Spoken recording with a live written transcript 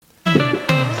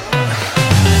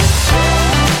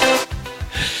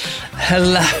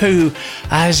hello.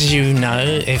 As you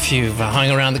know, if you've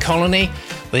hung around the colony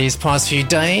these past few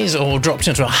days or dropped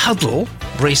into a huddle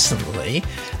recently,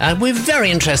 we're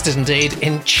very interested indeed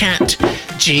in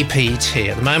ChatGPT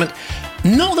at the moment.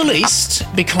 Not the least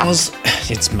because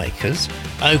its makers,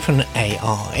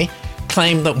 OpenAI,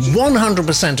 claim that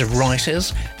 100% of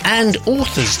writers and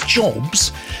authors'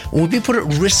 jobs will be put at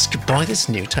risk by this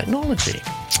new technology.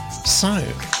 So,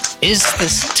 is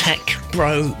this tech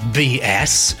bro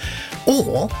BS,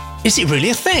 or is it really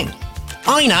a thing?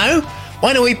 I know!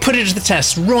 Why don't we put it to the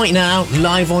test right now,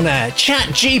 live on air?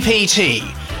 ChatGPT,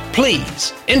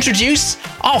 please introduce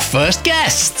our first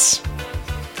guests.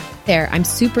 There, I'm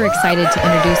super excited to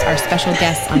introduce our special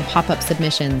guests on Pop-Up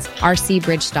Submissions, RC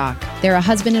Bridgestock. They're a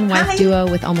husband and wife duo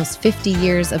with almost 50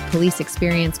 years of police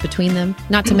experience between them,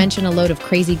 not to mention a load of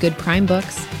crazy good crime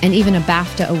books, and even a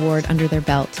BAFTA award under their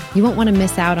belt. You won't want to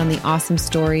miss out on the awesome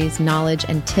stories, knowledge,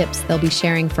 and tips they'll be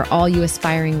sharing for all you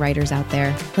aspiring writers out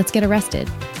there. Let's get arrested.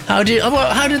 How did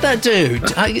that do?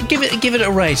 Give it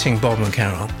a rating, Bob and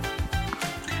Carol.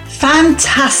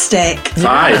 Fantastic. 5.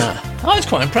 Yeah. I was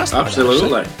quite impressed by that,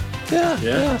 Absolutely. actually.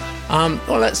 Yeah.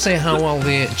 Well, let's see how well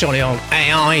the jolly old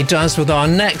AI does with our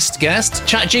next guest.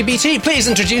 ChatGPT, please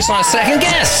introduce our second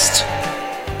guest.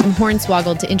 From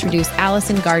Hornswoggled to introduce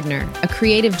Allison Gardner, a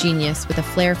creative genius with a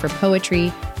flair for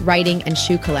poetry, writing, and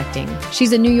shoe collecting.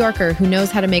 She's a New Yorker who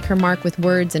knows how to make her mark with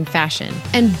words and fashion.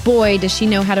 And boy, does she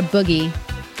know how to boogie.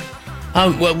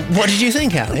 Well, what did you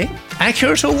think, Ali?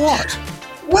 Accurate or what?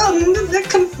 Well, a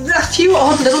few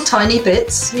odd little tiny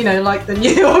bits, like the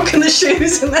New York and the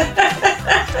shoes. And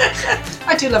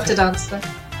I do love to dance, though.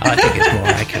 I think it's more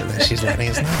accurate than she's letting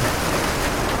us know.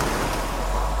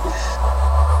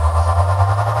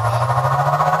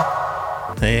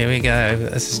 Here we go.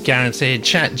 This is guaranteed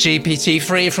ChatGPT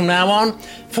free from now on.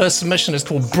 First submission is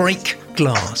called Break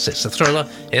Glass. It's a thriller.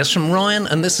 It's from Ryan,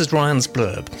 and this is Ryan's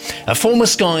blurb. A former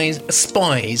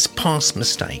spy's past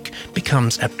mistake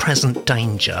becomes a present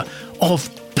danger of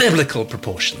biblical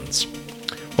proportions.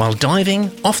 While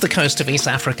diving off the coast of East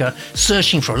Africa,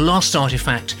 searching for a lost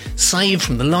artifact saved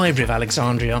from the Library of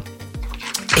Alexandria,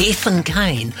 Ethan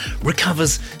Kane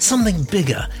recovers something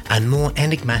bigger and more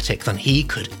enigmatic than he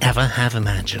could ever have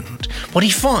imagined. What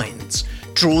he finds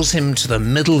draws him to the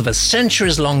middle of a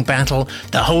centuries-long battle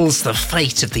that holds the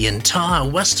fate of the entire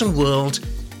Western world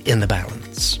in the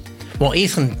balance. What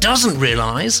Ethan doesn't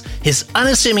realise, his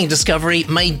unassuming discovery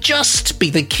may just be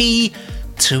the key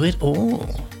to it all.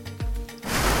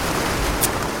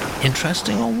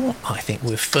 Interesting or what? I think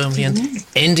we're firmly in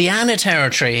Indiana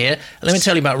territory here. Let me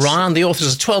tell you about Ryan. The author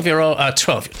is a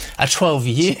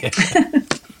 12-year.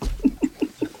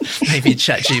 Maybe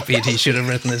ChatGPT should have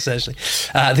written this, actually.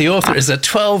 The author is a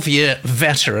 12-year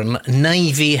veteran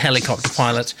Navy helicopter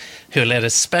pilot who led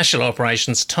a special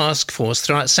operations task force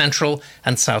throughout Central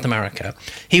and South America.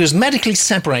 He was medically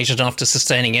separated after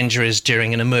sustaining injuries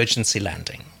during an emergency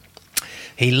landing.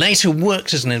 He later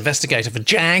worked as an investigator for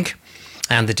JAG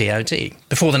and the DoD.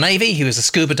 Before the Navy, he was a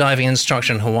scuba diving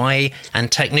instructor in Hawaii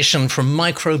and technician from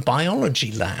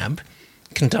microbiology lab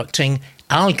conducting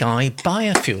algae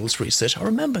biofuels research. I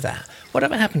remember that.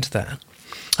 Whatever happened to that?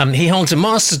 He holds a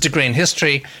master's degree in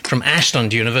history from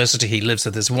Ashland University. He lives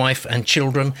with his wife and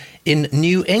children in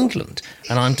New England.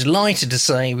 And I'm delighted to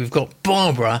say we've got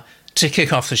Barbara to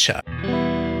kick off the show.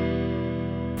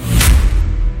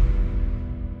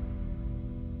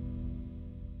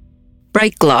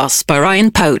 Break Glass by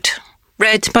Ryan Pote.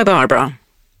 Read by Barbara.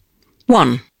 1.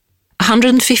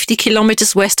 150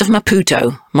 kilometers west of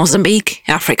Maputo, Mozambique,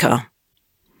 Africa.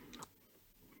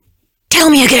 Tell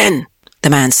me again, the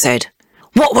man said.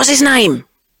 What was his name?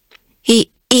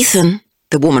 Ethan,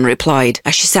 the woman replied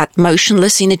as she sat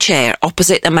motionless in a chair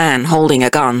opposite the man holding a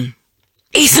gun.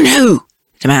 Ethan who?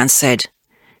 The man said.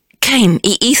 Kane,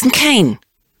 Ethan Kane.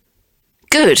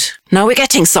 Good, now we're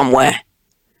getting somewhere.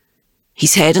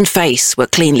 His head and face were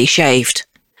cleanly shaved.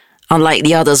 Unlike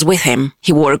the others with him,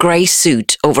 he wore a grey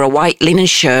suit over a white linen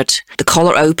shirt, the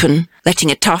collar open, letting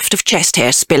a tuft of chest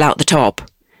hair spill out the top.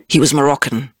 He was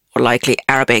Moroccan, or likely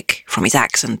Arabic from his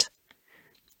accent.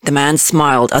 The man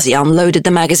smiled as he unloaded the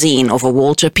magazine of a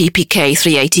Walter PPK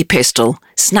 380 pistol,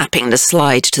 snapping the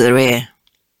slide to the rear.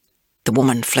 The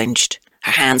woman flinched.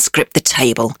 Her hands gripped the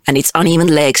table, and its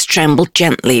uneven legs trembled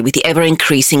gently with the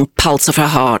ever-increasing pulse of her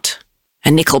heart. A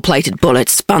nickel-plated bullet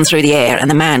spun through the air, and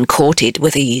the man caught it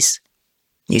with ease.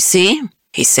 You see,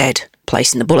 he said,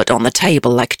 placing the bullet on the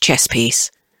table like a chess piece.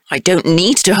 I don't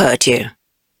need to hurt you.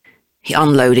 He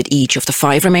unloaded each of the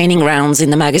 5 remaining rounds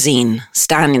in the magazine,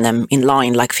 standing them in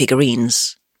line like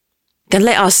figurines. Then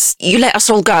you let us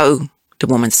all go, the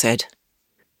woman said.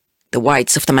 The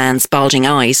whites of the man's bulging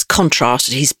eyes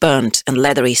contrasted his burnt and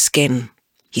leathery skin.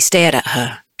 He stared at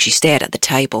her. She stared at the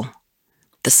table.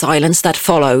 The silence that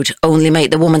followed only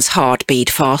made the woman's heart beat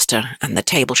faster, and the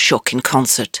table shook in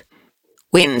concert.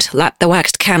 Wind lapped the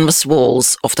waxed canvas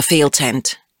walls of the field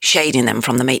tent, shading them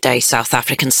from the midday South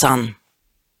African sun.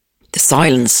 The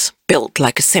silence built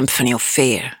like a symphony of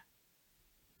fear.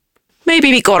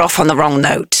 "Maybe we got off on the wrong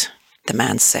note," the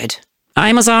man said.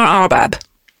 "I'm Azar Arbab."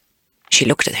 She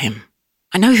looked at him.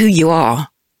 "I know who you are."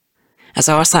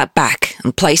 Azar sat back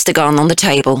and placed the gun on the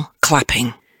table,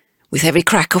 clapping. With every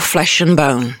crack of flesh and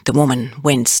bone, the woman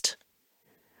winced.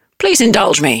 "Please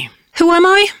indulge me. Who am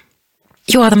I?"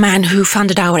 "You are the man who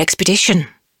funded our expedition."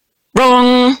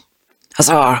 "Wrong."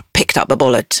 Azar picked up a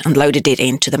bullet and loaded it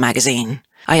into the magazine.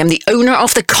 "I am the owner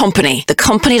of the company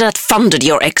that funded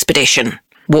your expedition.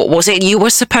 What was it you were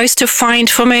supposed to find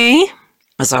for me?"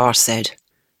 Azar said.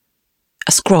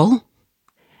 "A scroll."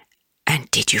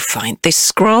 "And did you find this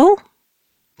scroll?"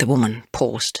 The woman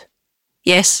paused.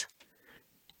 "Yes."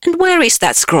 "And where is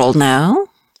that scroll now?"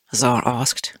 Azar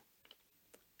asked.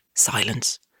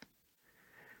 Silence.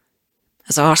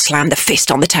 Azar slammed a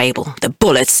fist on the table. The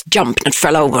bullets jumped and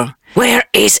fell over. "Where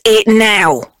is it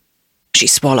now?" She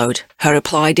swallowed, her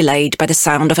reply delayed by the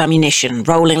sound of ammunition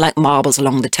rolling like marbles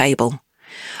along the table.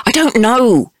 "I don't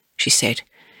know," she said.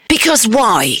 "Because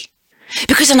why?"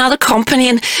 "Because another company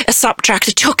and a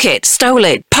subtractor took it, stole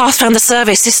it, passed around the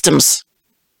survey systems."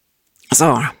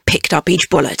 Azar picked up each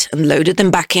bullet and loaded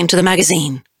them back into the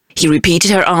magazine. He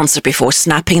repeated her answer before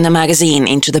snapping the magazine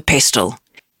into the pistol.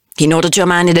 He nodded to a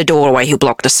man in the doorway who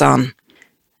blocked the sun.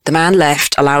 The man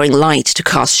left, allowing light to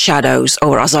cast shadows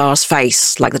over Azar's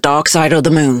face like the dark side of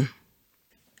the moon.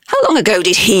 "How long ago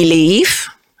did he leave?"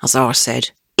 Azar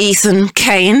said. "Ethan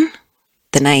Kane?"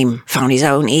 The name found his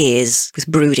own ears with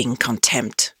brooding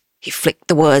contempt. He flicked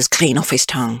the words clean off his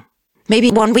tongue.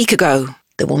 "Maybe 1 week ago."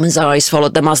 The woman's eyes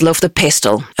followed the muzzle of the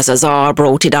pistol as Azar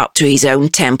brought it up to his own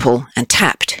temple and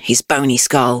tapped his bony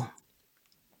skull.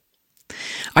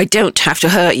 "I don't have to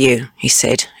hurt you," he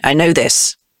said. "I know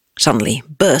this." Suddenly,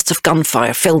 bursts of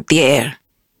gunfire filled the air.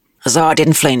 Azar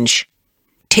didn't flinch.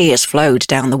 Tears flowed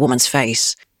down the woman's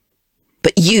face.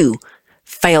 "But you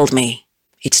failed me.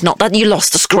 It's not that you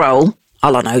lost the scroll.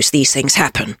 Allah knows these things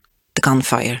happen." The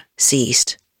gunfire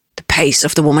ceased. The pace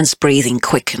of the woman's breathing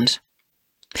quickened.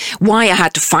 "Why I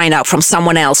had to find out from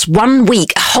someone else 1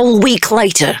 week, a whole week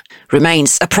later,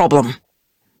 remains a problem."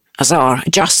 Azar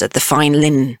adjusted the fine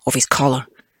linen of his collar.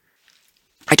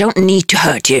 "I don't need to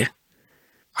hurt you.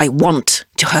 I want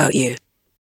to hurt you."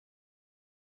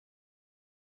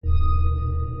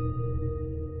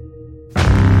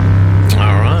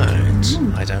 All right.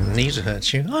 I don't need to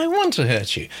hurt you. I want to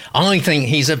hurt you. I think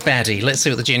he's a baddie. Let's see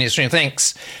what the Genius Stream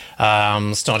thinks.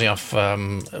 Starting off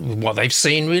what they've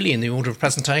seen, really, in the order of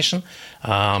presentation.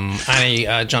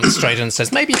 Annie jumps straight in and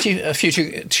says, maybe a few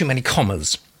too many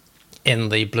commas in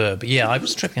the blurb. Yeah, I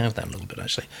was tripping over that a little bit,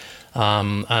 actually.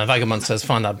 Vagabond says,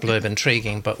 find that blurb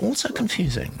intriguing, but also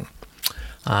confusing.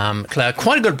 Claire,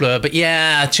 quite a good blurb, but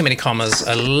yeah, too many commas,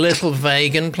 a little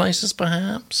vague in places,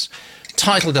 perhaps.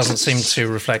 Title doesn't seem to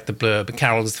reflect the blurb.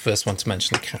 Carol is the first one to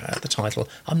mention the title.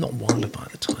 I'm not wild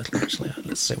about the title, actually.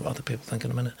 Let's see what other people think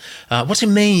in a minute. What's it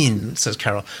mean, says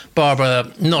Carol.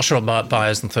 Barbara, not sure about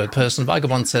bios in third person.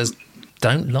 Vagabond says,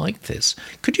 don't like this.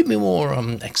 Could you be more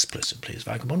explicit, please,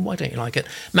 Vagabond? Why don't you like it?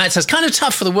 Matt says, kind of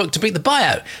tough for the work to beat the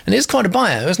bio. And it is quite a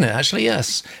bio, isn't it? Actually,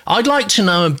 yes. I'd like to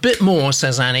know a bit more,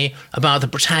 says Annie, about the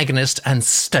protagonist and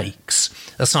stakes,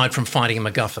 aside from finding a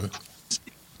MacGuffin.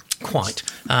 Quite.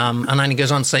 And Annie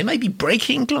goes on to say, maybe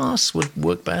breaking glass would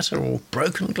work better, or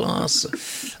broken glass.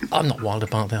 I'm not wild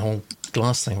about the whole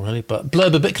glass thing, really, but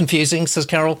blurb a bit confusing, says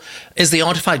Carol. Is the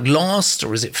artifact lost,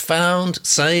 or is it found,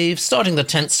 saved? Starting the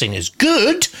tent scene is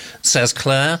good, says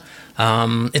Claire.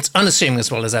 It's unassuming as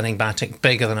well as enigmatic,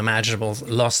 bigger than imaginable,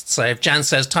 lost, saved. Jan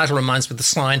says, title reminds me of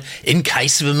the line, in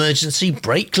case of emergency,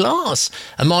 break glass.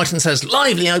 And Martin says,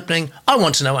 lively opening, I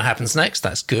want to know what happens next.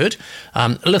 That's good.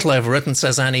 A little overwritten,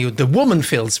 says Annie. The woman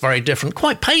feels very different,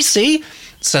 quite pacey,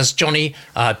 says Johnny.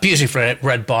 Beautifully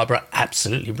read, Barbara.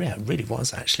 Absolutely, yeah, it really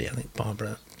was, actually. I think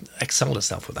Barbara excelled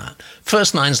herself with that.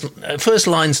 First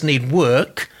lines need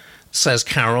work, says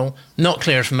Carol. Not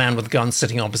clear if a man with a gun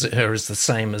sitting opposite her is the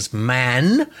same as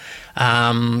man.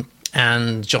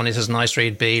 And Johnny says, nice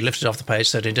read, B. Lifted off the page,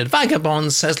 said he did.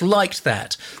 Vagabond says, liked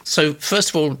that. So,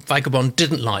 first of all, Vagabond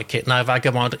didn't like it. Now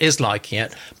Vagabond is liking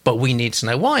it, but we need to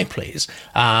know why, please.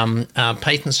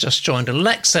 Peyton's just joined, and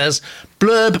Lex says,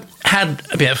 blurb had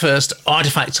at first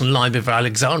artifacts and library of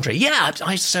Alexandria. Yeah,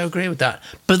 I so agree with that.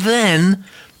 But then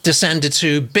descended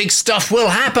to big stuff will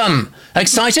happen.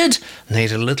 Excited?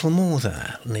 Need a little more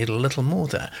there.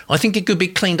 I think it could be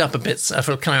cleaned up a bit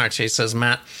for clarity, says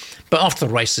Matt. But after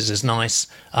the races is nice.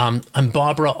 And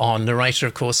Barbara, our narrator,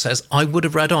 of course, says, I would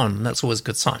have read on. That's always a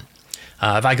good sign.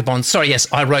 Vagabond, sorry, yes,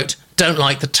 I wrote, don't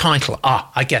like the title.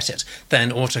 I get it.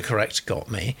 Then autocorrect got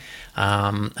me.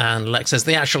 And Lex says,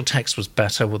 the actual text was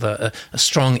better with a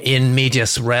strong in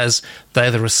medias res.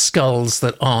 There are skulls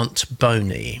that aren't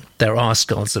bony. There are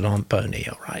skulls that aren't bony.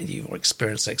 All right, your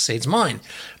experience exceeds mine.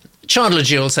 Chandler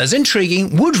Jewell says,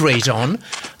 intriguing, would read on.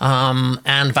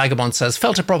 And Vagabond says,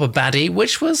 felt a proper baddie,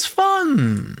 which was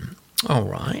fun. All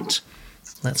right.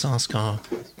 Let's ask our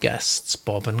guests,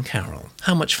 Bob and Carol.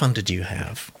 How much fun did you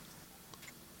have?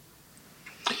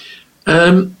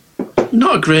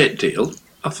 Not a great deal.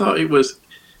 I thought it was,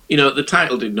 the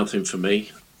title did nothing for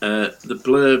me. The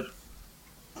blurb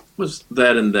was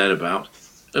there and thereabout.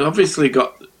 I obviously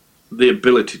got the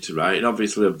ability to write, and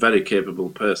obviously a very capable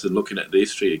person looking at the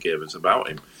history he gave us about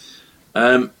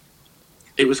him.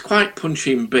 It was quite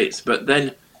punchy in bits, but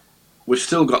then we've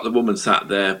still got the woman sat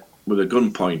there with a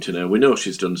gun pointing her. We know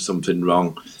she's done something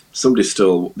wrong. Somebody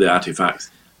stole the artifacts.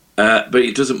 But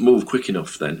it doesn't move quick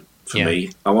enough then for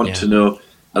me. I want to know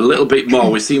a little bit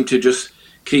more. We seem to just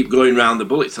keep going round the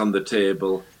bullets on the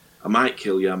table. I might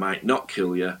kill you, I might not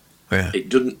kill you. Yeah. It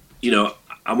doesn't,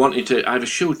 I wanted to either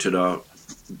shoot her or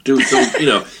do some,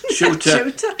 shoot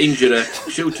her, injure her,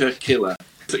 shoot her, kill her.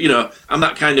 So, I'm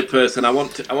that kind of person. I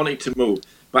want it to move.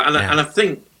 But and I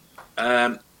think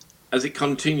as it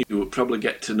continues, we'll probably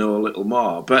get to know a little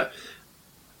more. But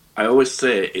I always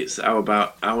say it's how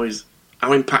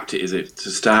impactful is it to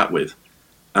start with,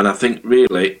 and I think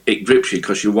really it grips you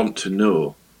because you want to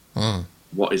know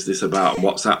what is this about,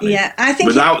 what's happening. Yeah, I think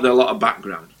without a lot of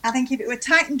background. I think if it were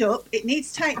tightened up, it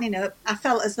needs tightening up. I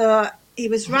felt as though he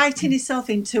was writing himself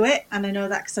into it, and I know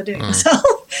that because I do it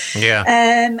myself. Yeah.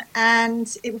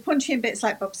 And it was punchy in bits,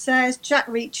 like Bob says. Jack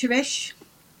Reacher-ish,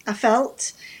 I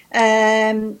felt.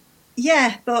 I'd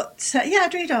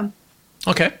read on.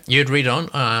 Okay, you'd read on,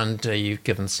 and you've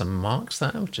given some marks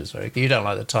there, which is very good. You don't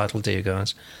like the title, do you,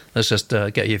 guys? Let's just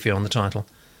get your view on the title.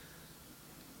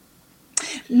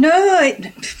 No,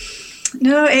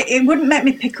 it wouldn't make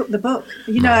me pick up the book.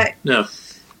 No.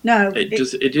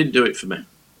 It didn't do it for me.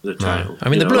 The title. No. I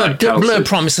mean, the blurb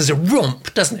promises a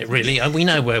romp, doesn't it, really? And we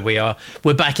know where we are.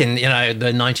 We're back in, the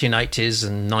 1980s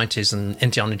and 90s and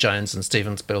Indiana Jones and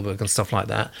Steven Spielberg and stuff like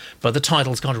that. But the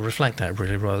title's got to reflect that,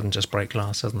 really, rather than just break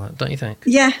glass, hasn't it? Don't you think?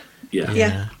 Yeah.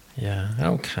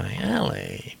 Okay,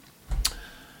 Ali.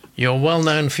 You're well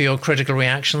known for your critical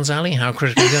reactions, Ali. How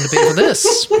critical are you going to be for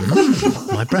this?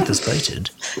 My breath is bated.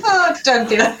 Oh, don't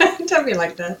be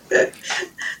like that.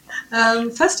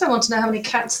 First, I want to know how many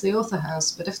cats the author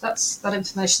has, but if that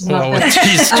information's not there...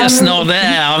 She's just not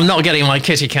there. I'm not getting my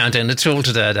kitty count in at all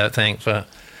today, I don't think, but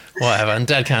whatever. And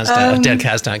dead cats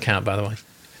don't count, by the way.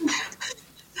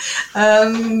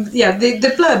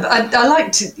 The blurb, I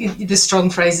liked the strong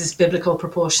phrases, biblical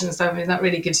proportions. I mean, that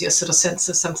really gives you a sort of sense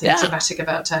of something dramatic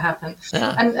about to happen.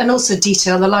 Yeah. And also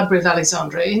detail, the Library of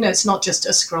Alexandria. It's not just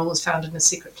a scroll was found in a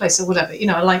secret place or whatever.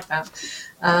 I like that.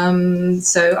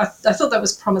 So I thought that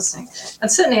was promising.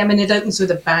 And certainly, it opens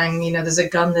with a bang. There's a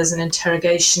gun, there's an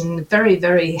interrogation, very,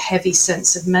 very heavy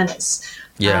sense of menace.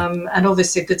 Yeah. And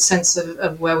obviously a good sense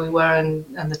of where we were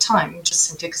and the time, just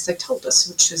simply because they told us,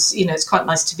 which was, it's quite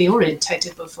nice to be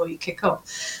orientated before you kick off.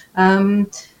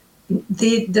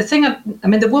 The thing,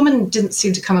 the woman didn't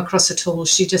seem to come across at all.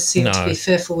 She just seemed to be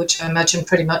fearful, which I imagine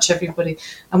pretty much everybody.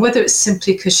 And whether it's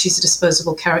simply because she's a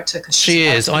disposable character, she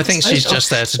is. I think she's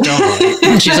just there to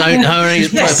die. She's her only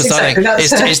purpose, exactly. I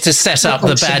think, is to set up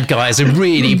the bad guy as a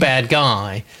really bad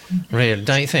guy. Really,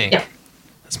 don't you think? Yeah.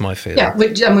 That's my feeling. Yeah,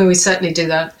 we certainly do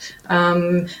that.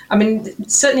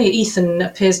 Certainly Ethan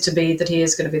appears to be that he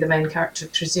is going to be the main character,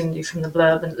 presumably from the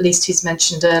blurb, and at least he's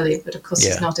mentioned earlier, but of course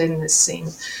he's not in this scene.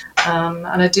 And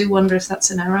I do wonder if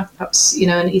that's an error. Perhaps,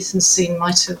 an Ethan scene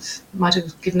might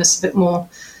have given us a bit more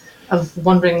of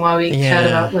wondering why we cared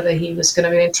about whether he was going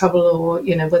to be in trouble or,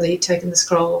 whether he'd taken the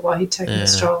scroll or why he'd taken the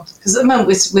scroll. Because at the moment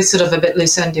we're sort of a bit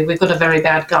loose-ended. We've got a very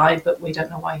bad guy, but we don't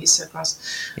know why he's so cross.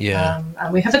 Yeah.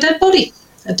 And we have a dead body.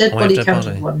 A dead body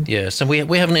counted one. Yeah, so we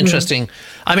have an interesting...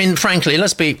 frankly,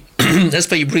 let's be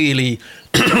really,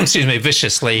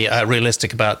 viciously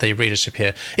realistic about the readership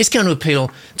here. It's going to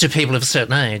appeal to people of a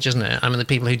certain age, isn't it? The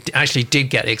people who actually did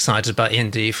get excited about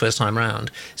indie first time round.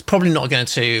 It's probably not going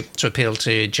to appeal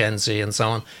to Gen Z and so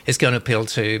on. It's going to appeal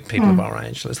to people of our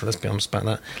age. Let's be honest about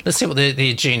that. Let's see what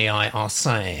the Genii are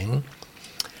saying.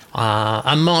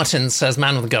 And Martin says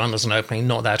Man with the Gun as an opening,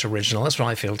 not that original. That's what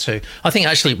I feel too. I think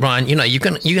actually, Ryan,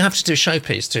 you have to do a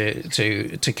showpiece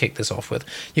to kick this off with.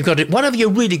 You've got to, whatever you're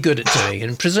really good at doing,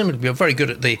 and presumably you're very good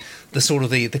at the sort of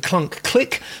the clunk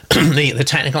click, the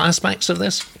technical aspects of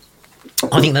this.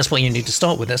 I think that's what you need to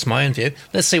start with. That's my own view.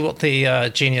 Let's see what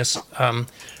the Genius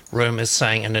room is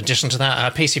saying. In addition to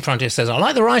that, PC Frontier says, I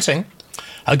like the writing.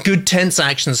 A good tense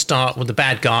action start with the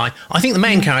bad guy. I think the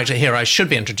main character hero should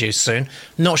be introduced soon.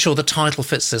 Not sure the title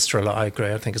fits this thriller. I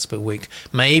agree. I think it's a bit weak.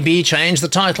 Maybe change the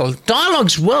title.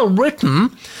 Dialogue's well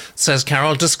written, says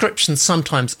Carol. Description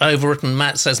sometimes overwritten.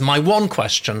 Matt says, my one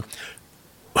question,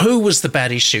 who was the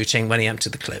baddie shooting when he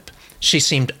emptied the clip? She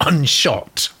seemed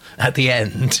unshot at the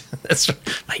end.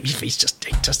 Maybe he's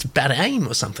just bad aim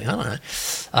or something. I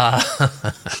don't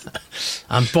know.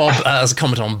 And Bob, as a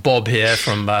comment on Bob here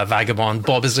from Vagabond,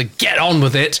 Bob is a get on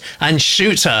with it and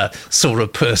shoot her sort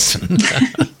of person.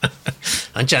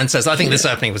 And Jen says, I think this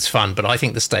opening was fun, but I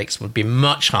think the stakes would be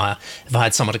much higher if I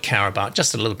had someone to care about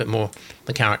just a little bit more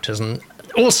the characters. And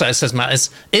also, says Matt,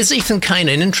 is Ethan Kane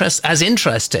as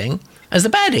interesting as the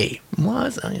baddie? Well,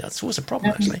 that's always a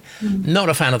problem, actually. Not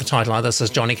a fan of the title either, says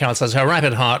Johnny. Carroll says, her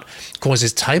rapid heart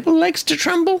causes table legs to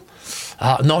tremble.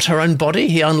 Not her own body.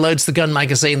 He unloads the gun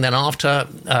magazine, then after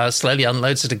slowly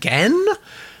unloads it again.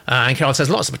 And Carol says,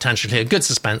 lots of potential here, good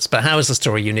suspense, but how is the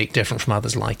story unique, different from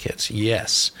others like it?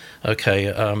 Yes. Okay,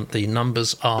 the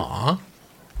numbers are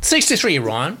 63,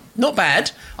 Ryan. Not bad.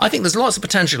 I think there's lots of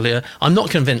potential here. I'm not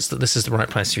convinced that this is the right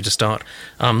place for you to start.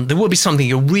 There will be something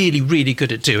you're really, really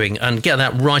good at doing, and get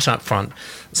that right up front.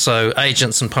 So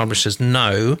agents and publishers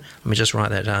know. Let me just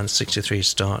write that down, 63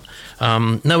 start.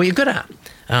 Know what you're good at.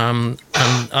 And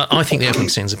I think the opening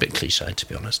scene's a bit cliched, to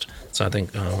be honest. So I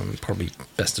think probably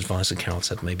best advice, as Carol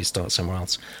said, maybe start somewhere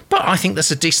else. But I think that's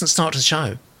a decent start to the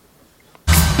show.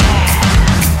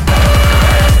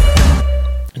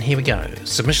 And here we go.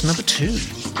 Submission number 2.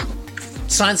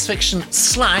 Science fiction /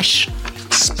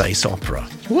 space opera.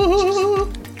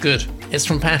 Woo! Good. It's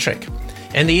from Patrick.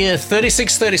 In the year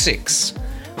 3636.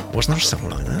 Wasn't there something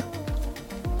like that?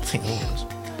 I think there was.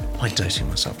 I'm dating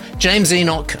myself. James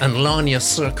Enoch and Lanya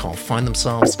Surkov find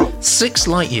themselves 6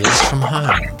 light years from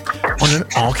home on an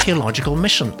archaeological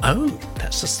mission. Oh,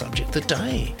 that's the subject of the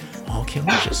day.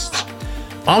 Archaeologists.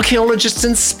 Archaeologists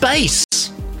in space.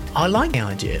 I like the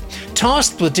idea.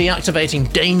 Tasked with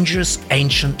deactivating dangerous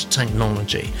ancient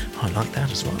technology. I like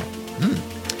that as well.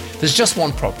 There's just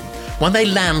one problem. When they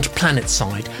land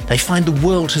planetside, they find the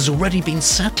world has already been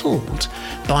settled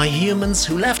by humans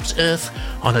who left Earth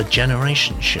on a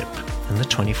generation ship in the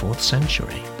 24th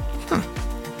century.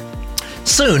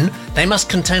 Soon, they must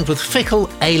contend with fickle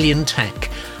alien tech,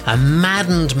 a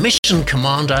maddened mission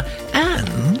commander,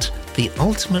 and the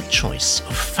ultimate choice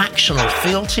of factional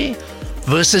fealty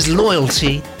versus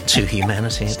loyalty to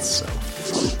humanity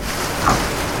itself.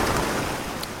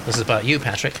 This is about you,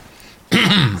 Patrick.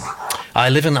 I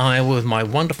live in Iowa with my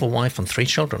wonderful wife and 3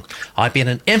 children. I've been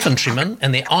an infantryman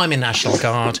in the Army National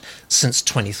Guard since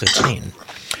 2013.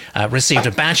 Received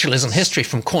a bachelor's in history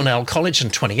from Cornell College in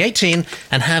 2018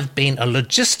 and have been a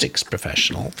logistics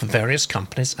professional for various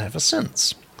companies ever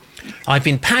since. I've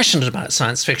been passionate about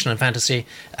science fiction and fantasy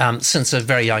since a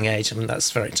very young age. I mean, that's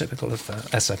very typical of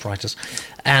SF writers.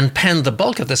 And penned the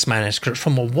bulk of this manuscript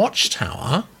from a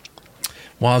watchtower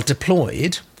while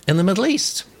deployed in the Middle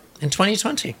East in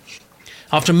 2020.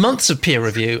 After months of peer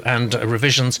review and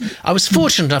revisions, I was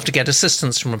fortunate enough to get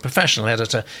assistance from a professional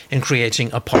editor in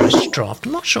creating a polished draft.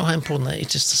 I'm not sure how important that is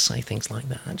just to say things like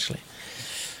that, actually.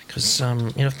 Because,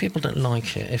 if people don't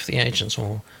like it, if the agents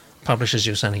or publishers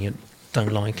you're sending it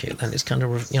don't like it, then it's kind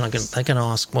of, they're going to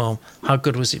ask, well, how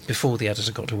good was it before the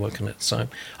editor got to work on it? So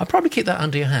I'll probably keep that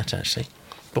under your hat, actually.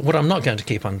 But what I'm not going to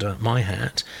keep under my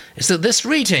hat is that this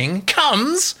reading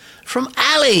comes from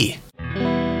Ali.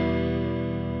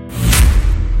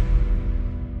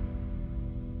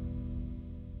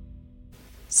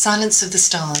 Silence of the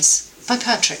Stars by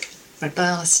Patrick, read by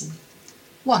Alison.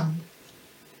 1.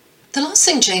 The last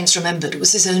thing James remembered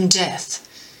was his own death.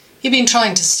 He'd been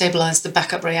trying to stabilise the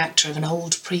backup reactor of an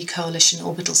old pre-coalition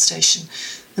orbital station,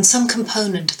 and some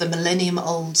component of the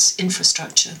millennium-old's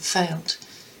infrastructure failed.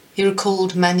 He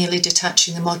recalled manually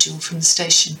detaching the module from the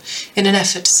station in an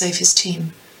effort to save his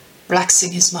team,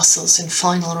 relaxing his muscles in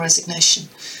final resignation,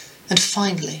 and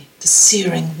finally the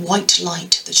searing white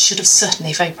light that should have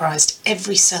certainly vaporised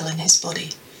every cell in his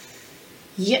body.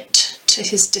 Yet, to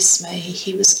his dismay,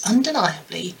 he was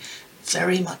undeniably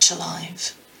very much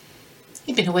alive.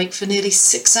 He'd been awake for nearly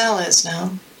 6 hours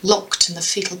now, locked in the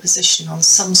fetal position on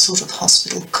some sort of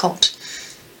hospital cot.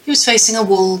 He was facing a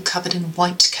wall covered in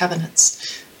white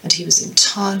cabinets, and he was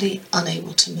entirely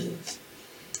unable to move.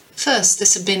 First,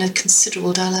 this had been a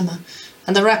considerable dilemma,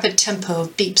 and the rapid tempo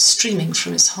of beeps streaming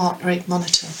from his heart rate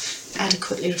monitor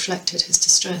adequately reflected his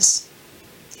distress.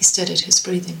 He steadied his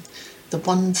breathing, the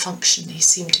one function he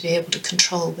seemed to be able to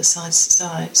control besides his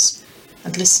eyes,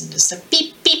 and listened as the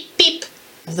beep, beep, beep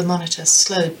of the monitor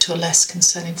slowed to a less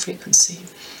concerning frequency.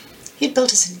 He had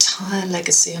built his entire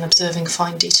legacy on observing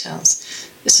fine details.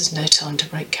 This was no time to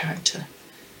break character.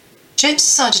 James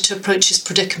decided to approach his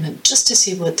predicament just as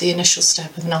he would the initial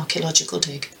step of an archaeological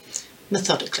dig,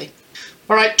 methodically.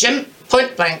 "All right, Jim,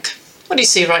 point blank. What do you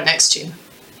see right next to you?"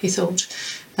 he thought,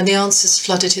 and the answers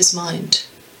flooded his mind.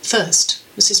 First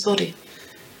was his body.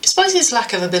 Despite his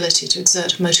lack of ability to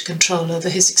exert motor control over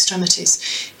his extremities,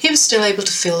 he was still able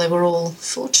to feel they were all,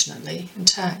 fortunately,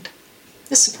 intact.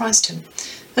 This surprised him,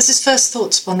 as his first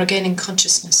thoughts upon regaining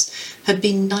consciousness had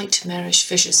been nightmarish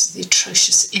visions of the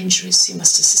atrocious injuries he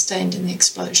must have sustained in the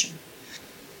explosion.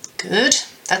 "Good,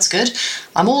 that's good.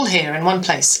 I'm all here in one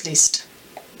place, at least."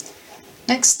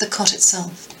 Next, the cot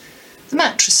itself. The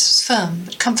mattress was firm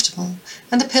but comfortable,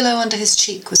 and the pillow under his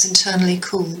cheek was internally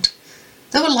cooled.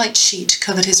 Though a light sheet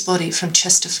covered his body from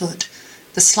chest to foot,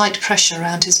 the slight pressure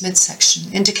around his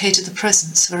midsection indicated the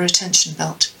presence of a retention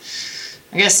belt.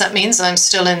 "I guess that means I'm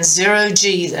still in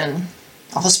 0G then.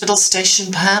 A hospital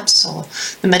station, perhaps, or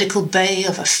the medical bay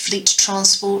of a fleet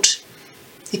transport?"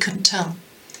 He couldn't tell.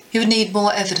 He would need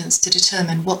more evidence to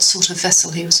determine what sort of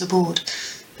vessel he was aboard,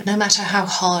 but no matter how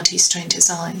hard he strained his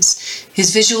eyes, his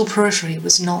visual periphery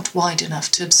was not wide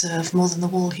enough to observe more than the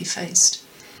wall he faced.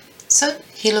 So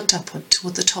he looked upward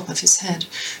toward the top of his head,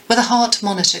 where the heart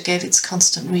monitor gave its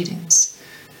constant readings.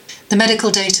 The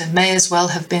medical data may as well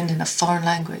have been in a foreign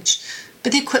language,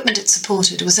 but the equipment it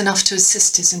supported was enough to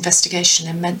assist his investigation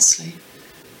immensely.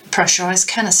 A pressurized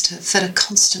canister fed a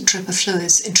constant drip of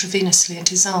fluids intravenously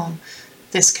into his arm.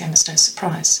 This came as no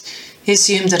surprise. He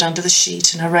assumed that under the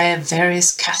sheet an array of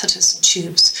various catheters and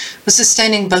tubes was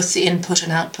sustaining both the input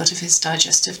and output of his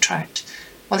digestive tract,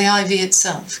 while the IV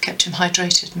itself kept him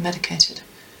hydrated and medicated.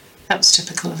 That was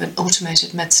typical of an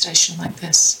automated med station like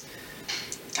this.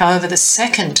 However, the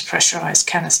second pressurized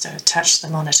canister attached to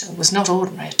the monitor was not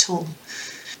ordinary at all.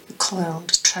 The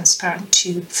coiled, transparent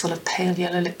tube full of pale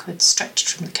yellow liquid stretched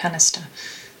from the canister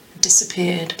and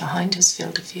disappeared behind his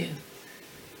field of view.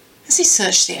 As he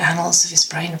searched the annals of his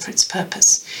brain for its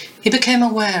purpose, he became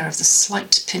aware of the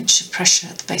slight pinch of pressure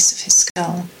at the base of his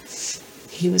skull.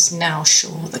 He was now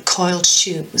sure the coiled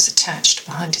tube was attached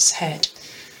behind his head.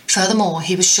 Furthermore,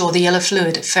 he was sure the yellow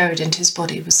fluid it ferried into his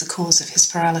body was the cause of his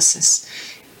paralysis.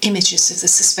 Images of the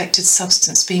suspected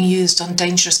substance being used on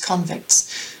dangerous convicts,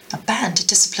 a banned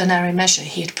disciplinary measure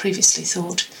he had previously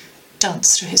thought,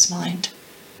 danced through his mind.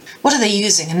 What are they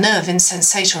using a nerve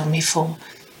insensator on me for?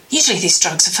 Usually these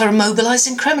drugs are for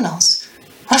immobilizing criminals.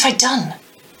 What have I done?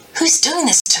 Who's doing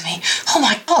this to me? Oh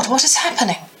my God, what is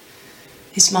happening?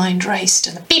 His mind raced,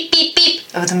 and the beep, beep, beep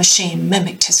of the machine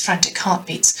mimicked his frantic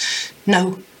heartbeats.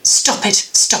 "No, stop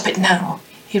it now,"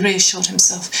 he reassured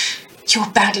himself. "You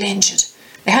were badly injured.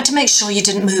 They had to make sure you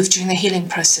didn't move during the healing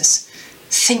process.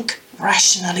 Think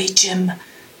rationally, Jim.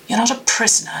 You're not a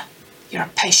prisoner. You're a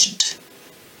patient."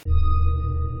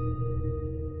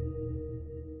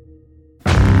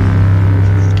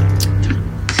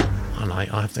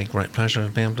 I have the great pleasure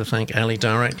of being able to thank Ellie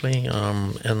directly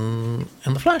in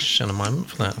the flesh in a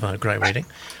moment for that great reading.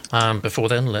 Before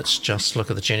then, let's just look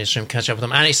at the Genius Room, catch up with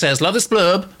them. Annie says, "Love this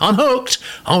blurb. I'm hooked."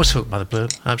 I was hooked by the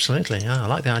blurb. Absolutely. Yeah, I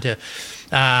like the idea.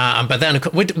 But then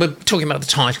we're talking about the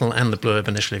title and the blurb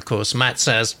initially, of course. Matt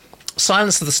says,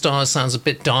 "Silence of the Stars sounds a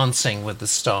bit Dancing with the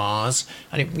Stars."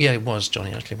 And it was,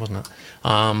 Johnny, actually, wasn't it?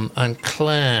 And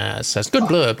Claire says, "Good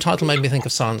blurb. Title made me think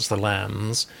of Silence of the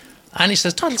Lambs." And he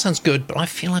says, "Title sounds good, but I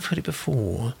feel I've heard it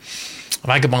before."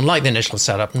 Vagabond, like the initial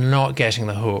setup, not getting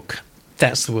the hook.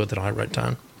 That's the word that I wrote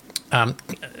down.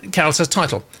 Carol says,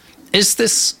 "Title. Is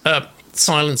this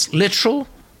silence literal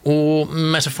or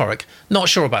metaphoric? Not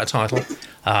sure about a title."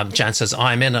 Jan says,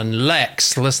 "I'm in," and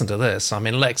Lex, listen to this.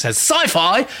 Lex says,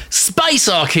 "Sci-fi, space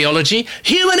archaeology,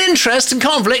 human interest and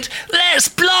conflict, let's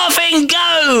bluffing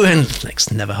go!" And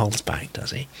Lex never holds back,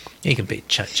 does he? He can beat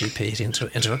ChatGPT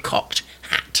into a cocked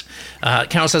hat.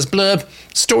 Carol says, "Blurb,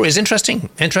 story is interesting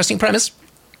premise.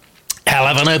 Hell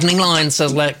of an opening line,"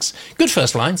 says Lex. "Good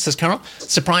first line," says Carol.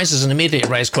 "Surprises and immediately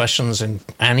raised questions," and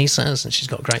Annie says, and she's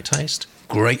got great taste.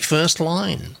 "Great first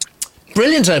line."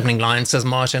 "Brilliant opening line," says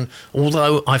Martin,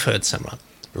 although I've heard similar.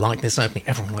 like this opening.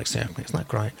 Everyone likes the opening. Isn't that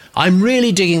great? I'm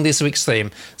really digging this week's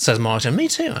theme, says Martin. Me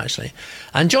too, actually.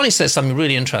 And Johnny says something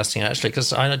really interesting, actually,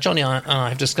 because Johnny and I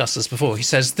have discussed this before. He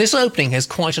says, this opening has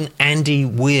quite an Andy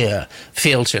Weir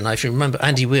feel to it. Now, if you remember,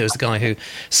 Andy Weir is the guy who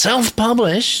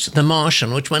self-published The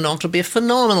Martian, which went on to be a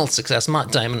phenomenal success,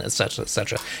 Matt Damon, etc.,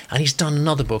 etc. And he's done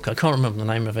another book. I can't remember the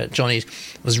name of it. Johnny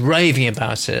was raving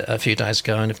about it a few days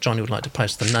ago, and if Johnny would like to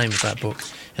post the name of that book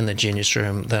in the Genius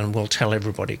Room, then we'll tell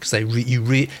everybody, because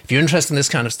if you're interested in this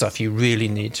kind of stuff, you really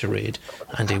need to read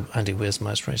Andy Weir's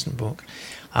most recent book.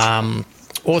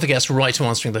 Author gets right to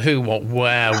answering the who, what,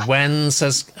 where, when,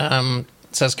 says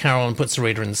Carol, and puts the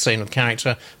reader in the scene with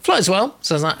character. Flows well,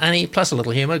 says Annie, plus a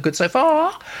little humour. Good so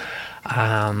far.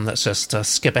 Let's just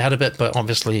skip ahead a bit, but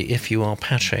obviously if you are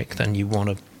Patrick, then you want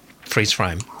to freeze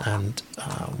frame and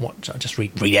just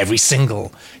read every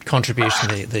single contribution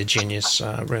the Genius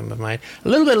Room have made. A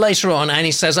little bit later on,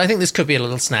 Annie says, I think this could be a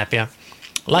little snappier.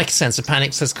 Like a sense of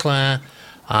panic, says Claire.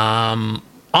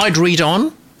 I'd read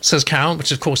on, says Carol,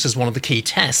 which of course is one of the key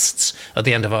tests at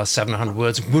the end of our 700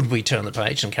 words. Would we turn the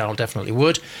page? And Carol definitely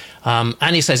would.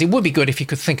 Annie says, it would be good if you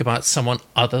could think about someone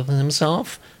other than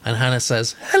himself. And Hannah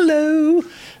says, hello.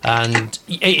 And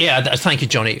yeah, thank you,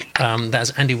 Johnny.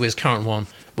 That's Andy Weir's current one,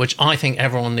 which I think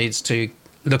everyone needs to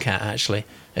look at, actually.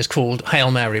 It's called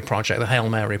Hail Mary Project, the Hail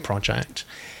Mary Project.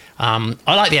 I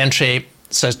like the entry,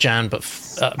 says Jan, but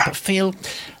feel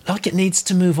like it needs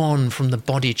to move on from the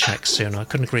body check soon. I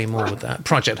couldn't agree more with that.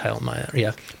 Project Hail Mary,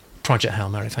 yeah. Project Hail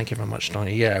Mary, thank you very much,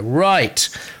 Donnie. Yeah, right.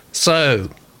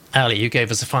 So, Ali, you gave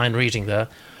us a fine reading there.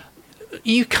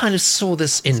 You kind of saw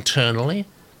this internally,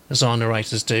 as our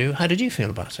narrators do. How did you feel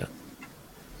about it?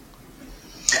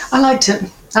 I liked it.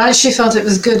 I actually felt it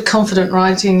was good, confident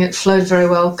writing. It flowed very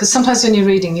well. Because sometimes when you're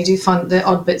reading, you do find the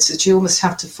odd bits that you almost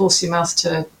have to force your mouth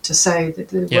to say. That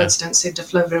the words don't seem to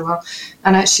flow very well.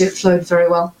 And actually, it flowed very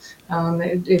well.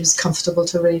 It was comfortable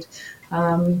to read.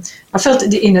 I felt,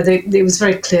 it was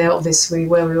very clear, obviously,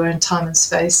 where we were in time and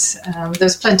space.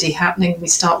 There's plenty happening. We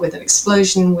start with an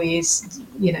explosion. We,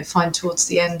 find towards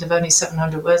the end of only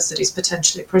 700 words that he's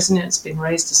potentially a prisoner. It's been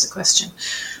raised as a question.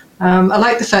 I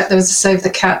like the fact there was a save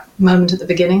the cat moment at the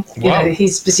beginning. Wow.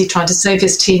 He's busy trying to save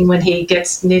his team when he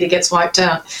nearly gets wiped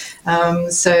out.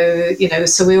 So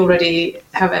we already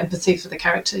have empathy for the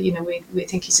character. We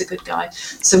think he's a good guy.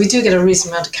 So we do get a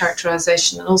reasonable amount of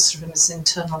characterization and also from his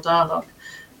internal dialogue.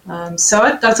 So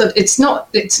I thought it's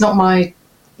not my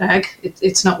bag.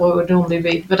 It's not what we would normally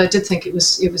read, but I did think it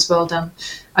was well done.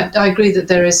 I agree that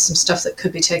there is some stuff that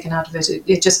could be taken out of it.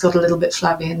 It just got a little bit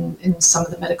flabby in some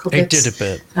of the medical bits. It did a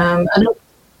bit. And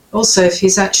also, if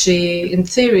he's actually, in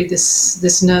theory,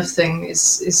 this nerve thing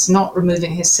is not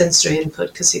removing his sensory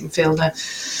input because he can feel the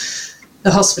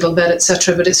hospital bed,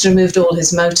 etc., but it's removed all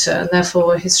his motor, and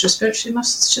therefore his respiratory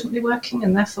muscles shouldn't be working,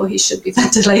 and therefore he should be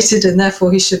ventilated, and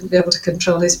therefore he shouldn't be able to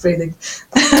control his breathing.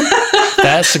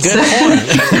 That's a good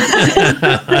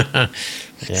point.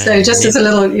 Yeah, so just as a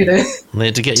little,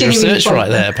 need to get your research right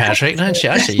there, Patrick, don't you?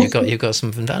 Actually, you've got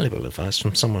some invaluable advice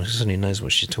from someone who certainly knows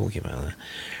what she's talking about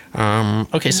there.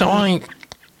 Okay, so I'm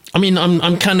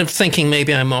kind of thinking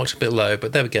maybe I marked a bit low,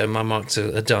 but there we go. My marks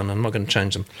are done. I'm not going to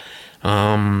change them.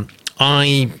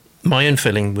 My own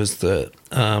feeling was that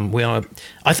I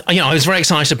was very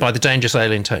excited by the dangerous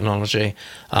alien technology.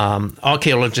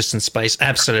 Archaeologists in space,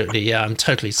 absolutely, yeah, I'm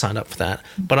totally signed up for that.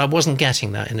 But I wasn't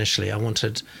getting that initially.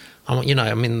 The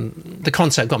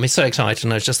concept got me so excited,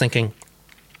 and I was just thinking,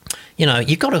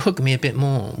 you've got to hook me a bit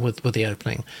more with the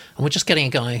opening. And we're just getting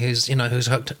a guy who's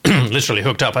hooked, literally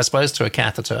hooked up, I suppose, to a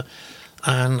catheter.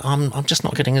 And I'm just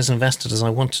not getting as invested as I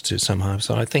wanted to somehow.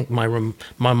 So I think my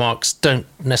marks don't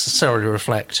necessarily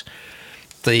reflect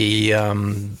the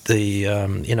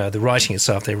writing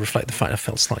itself. They reflect the fact I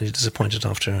felt slightly disappointed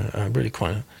after really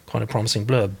quite a promising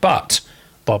blurb. But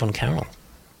Bob and Carol.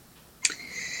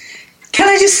 Can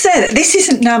I just say that this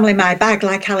isn't normally my bag,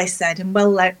 like Alice said, and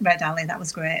well read, Ali, that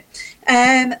was great.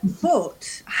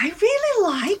 But I really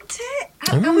liked it.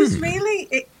 I was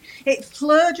really... It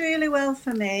flowed really well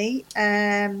for me.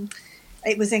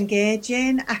 It was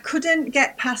engaging. I couldn't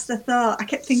get past the thought. I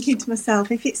kept thinking to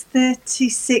myself, if it's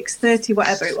 36, 30,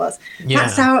 whatever it was,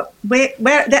 that's how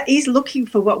that he's looking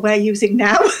for what we're using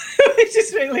now, which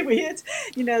is really weird.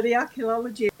 The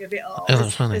archaeology of it all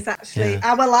is actually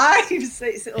our lives.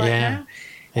 It's like now.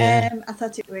 I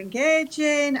thought it was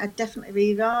engaging. I'd definitely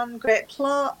read on. Great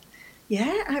plot.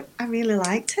 Yeah, I really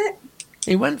liked it.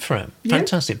 He went for it.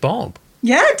 Fantastic. Bob.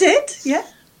 Yeah, I did, yeah.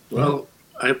 Well,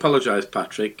 I apologise,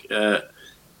 Patrick.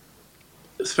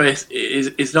 Space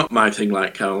is not my thing,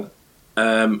 like Carol.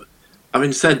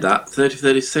 Having said that,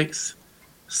 3036,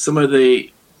 some of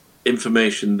the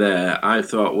information there I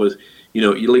thought was,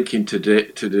 you're linking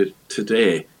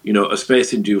today, a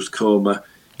space-induced coma,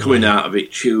 coming out of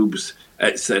it, tubes,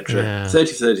 etc. Yeah.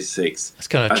 3036. It's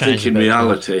going to I change think in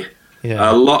reality,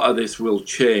 a lot of this will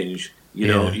change.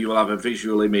 You will have a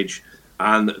visual image,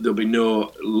 and there'll be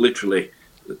no literally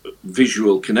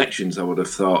visual connections, I would have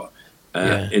thought,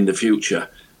 in the future.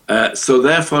 So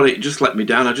therefore, it just let me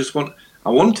down. I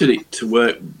wanted it to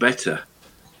work better,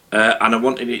 and I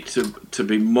wanted it to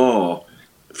be more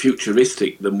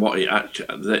futuristic than what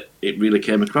it really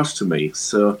came across to me.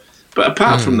 So, but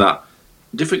apart from that,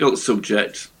 difficult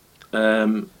subject.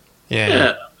 I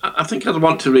think I'd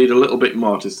want to read a little bit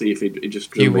more to see if it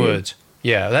just drew me in. Would.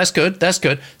 Yeah, that's good.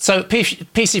 So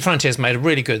PC Frontiers made a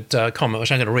really good comment,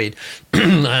 which I'm going to read.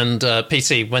 And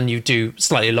PC, when you do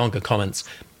slightly longer comments,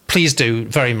 please do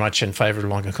very much in favour of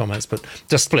longer comments, but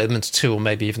just split them into 2 or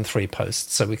maybe even 3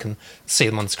 posts so we can see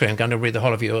them on the screen. I'm going to read the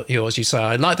whole of yours. You say,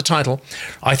 I like the title.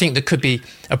 I think there could be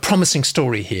a promising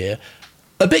story here.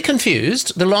 A bit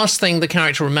confused. The last thing the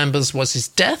character remembers was his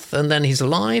death, and then he's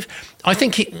alive. I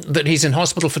think that he's in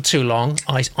hospital for too long.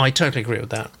 I totally agree with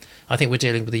that. I think we're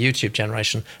dealing with the YouTube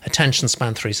generation. Attention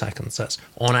span 3 seconds. That's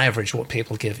on average what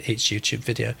people give each YouTube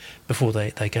video before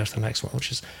they go to the next one,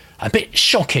 which is a bit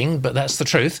shocking, but that's the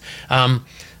truth.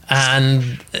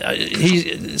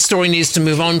 Story needs to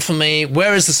move on for me.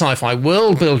 Where is the sci-fi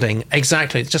world building?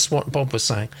 Exactly, just what Bob was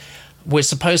saying. We're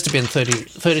supposed to be in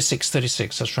 36,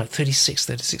 that's right,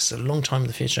 36, a long time in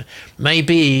the future.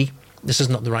 Maybe this is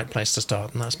not the right place to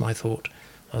start, and that's my thought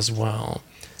as well.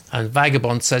 And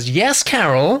Vagabond says, yes,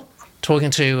 Carol,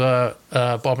 talking to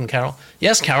Bob and Carol,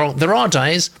 yes, Carol, there are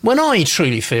days when I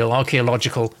truly feel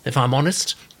archaeological, if I'm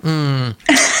honest.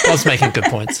 Bob's making a good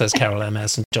point, says Carol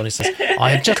MS, and Johnny says, I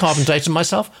have just carbon dated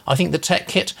myself. I think the tech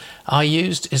kit I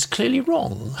used is clearly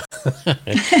wrong.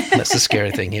 That's the scary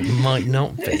thing. It might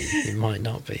not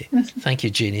be. Thank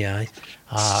you, Jeannie.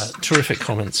 Terrific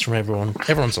comments from everyone.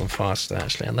 Everyone's on fire today,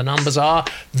 actually. And the numbers are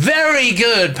very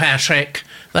good, Patrick.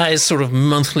 That is sort of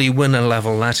monthly winner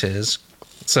level, that is.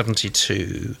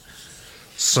 72.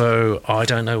 So I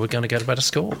don't know, we're going to get a better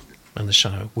score in the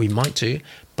show. We might do,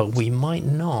 but we might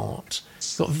not.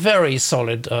 Got very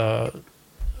solid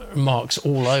marks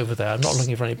all over there. I'm not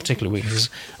looking for any particular weaknesses.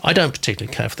 I don't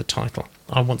particularly care for the title.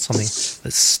 I want something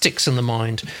that sticks in the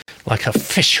mind like a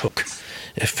fish hook.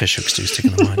 If fish hooks do stick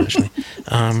in the mind, actually.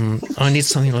 I need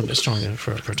something a little bit stronger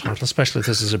for a title, especially if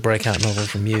this is a breakout novel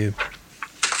from you.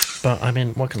 But, I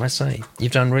mean, what can I say?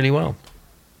 You've done really well.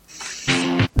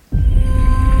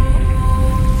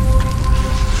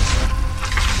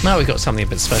 Now we've got something a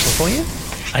bit special for you,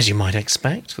 as you might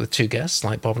expect, with 2 guests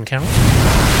like Bob and Carol.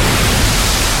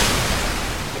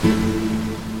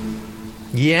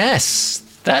 Yes,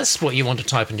 that's what you want to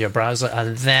type into your browser,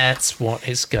 and that's what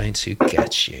is going to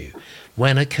get you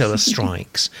when a killer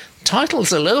strikes.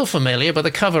 Title's a little familiar, but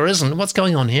the cover isn't. What's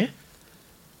going on here?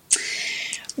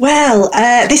 Well,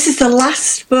 this is the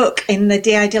last book in the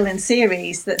D.I. Dillon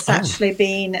series that's actually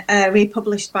been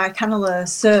republished by Canalur.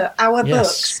 So our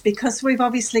books, because we've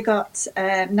obviously got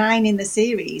 9 in the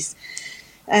series,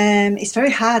 it's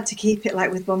very hard to keep it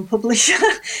like with one publisher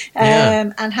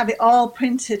and have it all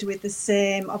printed with the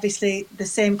same, obviously the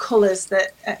same colours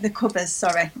that the covers,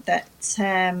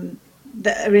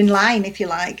 that are in line, if you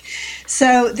like.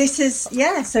 So this is,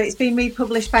 so it's been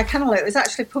republished by Canalur. It was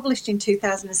actually published in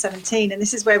 2017, and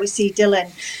this is where we see Dillon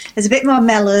as a bit more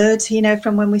mellowed,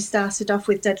 from when we started off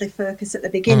with Deadly Focus at the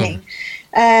beginning.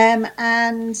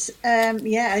 As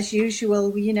usual,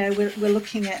 we're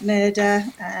looking at murder,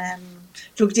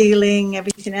 drug dealing,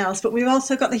 everything else, but we've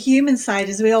also got the human side,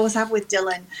 as we always have with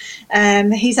Dillon.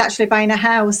 He's actually buying a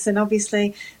house, and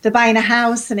obviously they're buying a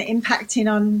house and it impacting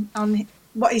on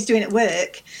what he's doing at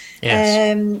work.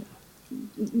 That's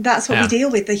what we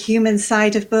deal with, the human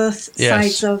side of both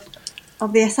sides of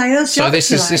the SIO's job. So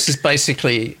this is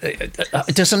basically,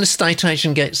 does an estate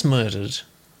agent get murdered?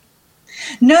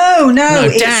 No,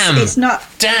 damn. It's not.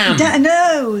 Damn.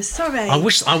 No, sorry. I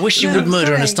wish you would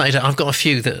murder an estate agent. I've got a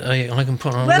few that I can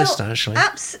put on a list, actually.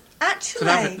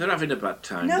 Actually, they're having a bad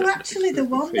time. No, actually, the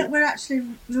one that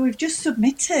we've just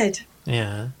submitted.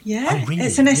 Yeah. Yeah. Really,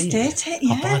 it's an estate.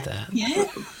 Yeah. I'll buy that. Yeah.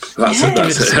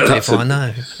 That's I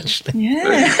know, actually.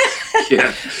 Yeah.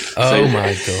 Yeah. Oh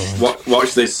my God.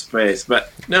 Watch this space.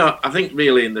 But no, I think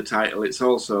really in the title, it's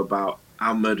also about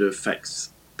how murder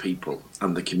affects people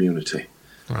and the community.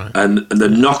 Right. And the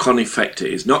knock-on effect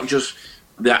it is, not just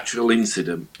the actual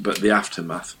incident, but the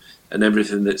aftermath and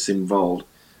everything that's involved.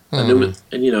 And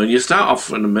you start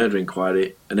off on a murder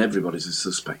inquiry and everybody's a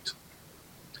suspect.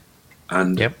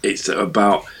 And it's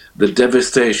about the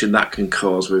devastation that can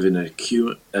cause within a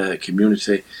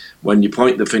community when you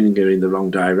point the finger in the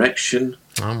wrong direction.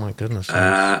 Oh my goodness!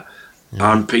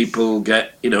 And people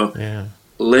get,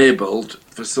 labelled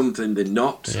for something they're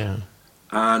not,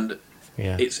 and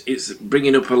it's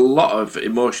bringing up a lot of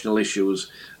emotional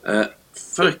issues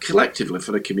collectively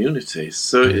for the community.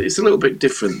 So it's a little bit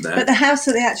different there. But the house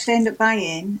that they actually end up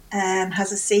buying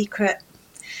has a secret,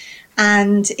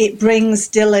 and it brings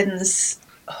Dylan's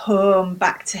home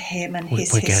back to him and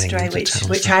his history,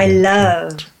 which I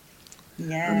love.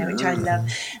 Yeah, which I love.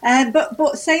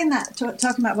 But saying that,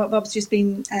 talking about what Bob's just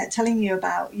been telling you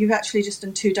about, you've actually just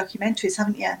done 2 documentaries,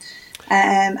 haven't you?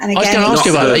 And again, I was going to ask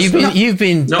you about that. You've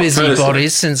been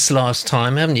busybodies since last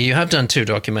time, haven't you? You have done 2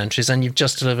 documentaries, and you've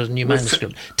just delivered a new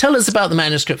manuscript. Tell us about the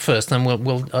manuscript first, then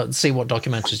we'll see what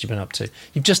documentaries you've been up to.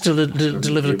 You've just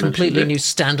delivered a completely new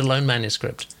standalone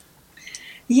manuscript.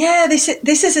 Yeah, this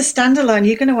is a standalone.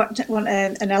 You're going to want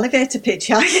an elevator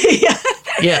pitch, are you?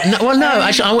 Yeah. No,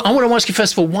 actually, I want to ask you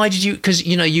first of all, why did you? Because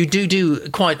you do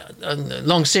quite a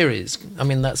long series. I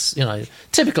mean, that's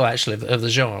typical actually of the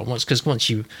genre. Once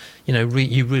you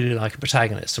really like a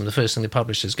protagonist, and the first thing the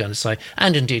publisher is going to say,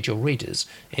 and indeed your readers,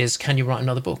 is, can you write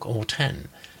another book or 10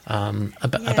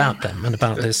 about them and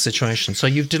about this situation? So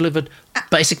you've delivered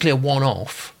basically a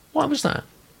one-off. Why was that?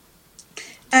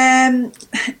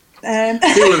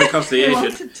 Purely because the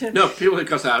agent. No, purely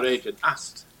because our agent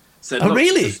said. Oh,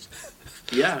 really?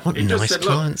 Yeah. What nice said,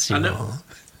 clients you are.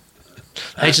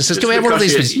 Agent says, "Do we have one of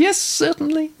these?" Yes,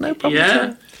 certainly, no problem.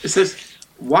 Yeah. It says,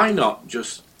 "Why not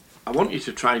just? I want you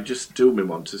to try and just do me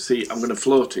one to see. I'm going to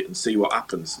float it and see what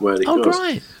happens where it goes." Oh,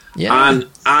 great. Yeah.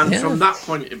 And from that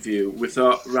point of view, we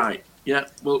thought, right, yeah,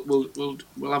 we'll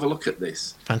have a look at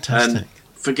this. Fantastic. And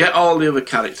forget all the other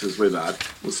characters we've had.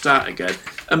 We'll start again.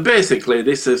 And basically,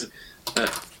 this is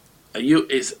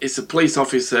it's a police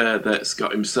officer that's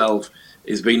got himself.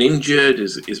 He's been injured.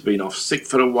 He's been off sick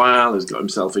for a while. He's got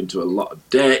himself into a lot of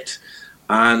debt,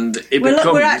 and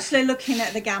we're actually looking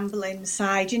at the gambling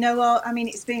side. You know what? I mean,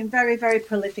 it's been very, very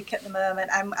prolific at the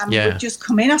moment, and we've just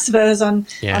come in, I suppose, on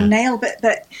nail. But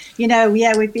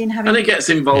we've been having. And he gets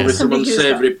involved with some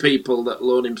unsavoury people that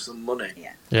loan him some money.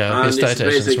 Yeah, and it's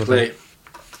basically.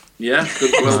 Yeah,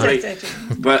 could well be.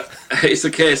 But it's a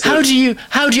case. How do you?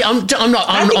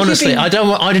 Honestly, I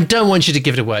don't want you to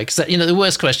give it away, because the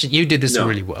worst question. You did this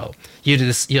really well. You did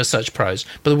this. You're such pros.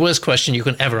 But the worst question you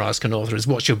can ever ask an author is,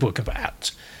 "What's your book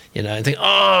about?" And think,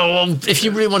 "Oh, well, if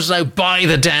you really want to know, buy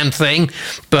the damn thing."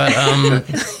 But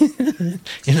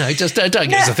just don't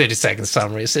give us a 30-second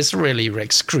summary. It's really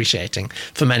excruciating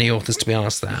for many authors to be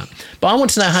asked that. But I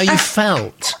want to know how you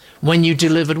felt when you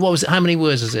delivered. What was it? How many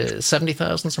words is it?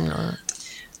 70,000, something like that?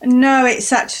 No,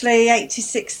 it's actually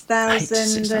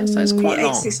 86,000 and that's quite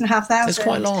long. 86,500. It's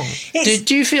quite long.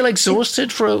 Do you feel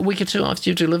exhausted for a week or two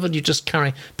after you've delivered? You just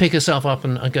pick yourself up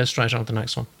and go straight on to the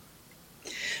next one?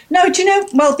 No, do you know?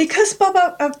 Well, because Bob,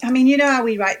 I mean, you know how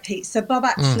we write, Pete. So Bob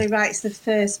actually writes the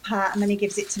first part, and then he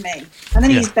gives it to me, and then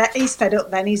he's fed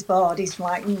up. Then he's bored. He's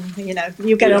like, you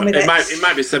get on with it. It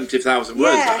might be 70,000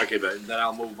 words that I give it, and then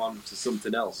I'll move on to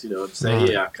something else. And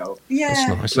say, Carl,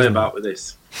 play about with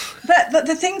this. But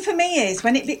the thing for me is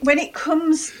when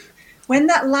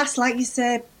that last, like you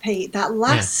say, Pete, that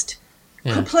last.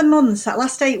 Couple of months, that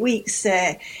last 8 weeks,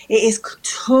 it is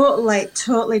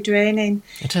totally draining,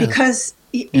 because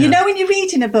you know when you're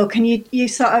reading a book and you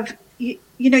sort of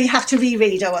you have to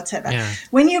reread or whatever.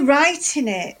 When you're writing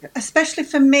it, especially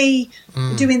for me,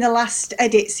 doing the last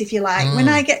edits, if you like, when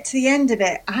I get to the end of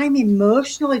it, I'm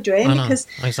emotionally drained because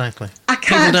exactly I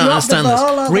can't drop the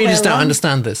ball. Readers don't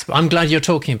understand this, but I'm glad you're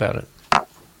talking about it.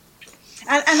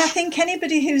 And I think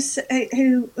anybody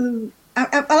who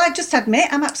I just admit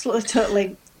I'm absolutely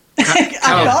totally.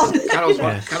 Carol's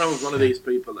one of these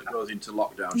people that goes into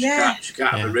lockdown. She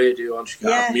can't have a radio on. She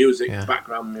can't have music,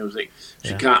 background music.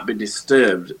 She can't be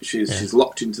disturbed. She's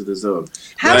locked into the zone.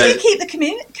 How do you keep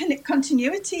the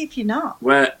continuity if you're not?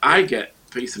 Where I get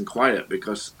peace and quiet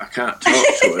because I can't talk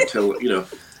to her till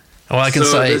All I can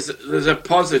say, there's a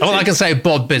positive. All I can say,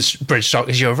 Bob Bridgestock,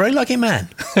 is you're a very lucky man.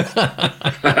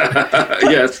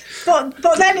 Yes.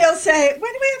 But then he'll say,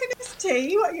 when are we having this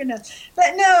tea?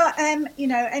 But no,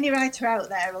 any writer out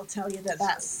there will tell you that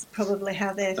that's probably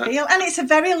how they feel. And it's a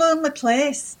very lonely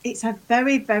place. It's a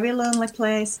very, very lonely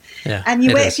place. Yeah, and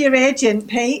you wait for your agent,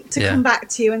 Pete, to come back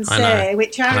to you and say,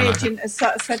 which our agent has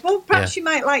sort of said, well, perhaps you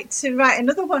might like to write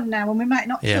another one now, and we might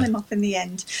not kill him off in the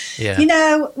end. Yeah.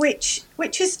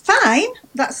 Which is fine.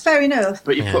 That's fair enough.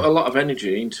 But you put a lot of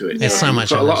energy into it. It's so much.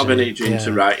 You put a lot of energy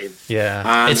into writing.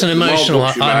 Yeah, and it's an emotional.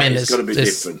 It's got to be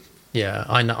different. Yeah,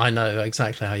 I know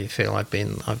exactly how you feel.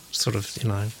 I've sort of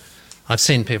I've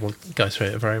seen people go through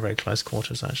it at very, very close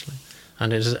quarters, actually.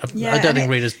 And it is, Yeah, I don't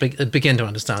think readers begin to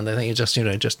understand. They think you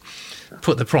just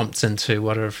put the prompts into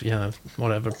whatever. And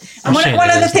one of the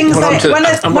things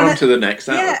I'm on to the next.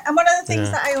 Yeah, and one of the things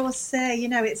that I always say,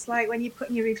 it's like when you're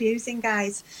putting your reviews in,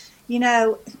 guys.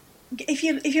 If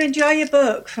you enjoy your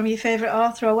book from your favourite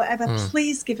author or whatever,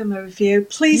 please give them a review.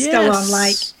 Please go on,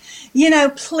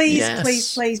 please,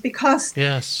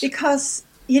 because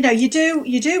you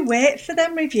do wait for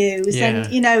them reviews,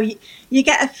 and you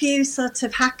get a few sort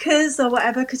of hackers or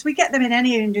whatever, because we get them in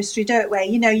any industry, don't we?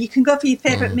 You can go for your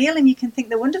favourite meal and you can think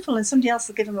they're wonderful, and somebody else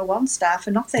will give them a 1 star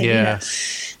for nothing.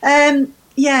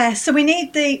 So we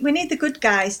need the good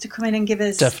guys to come in and give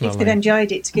us, if they've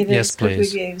enjoyed it, to give us good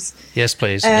reviews. Yes,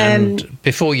 please. And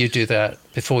before you do that,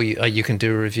 you can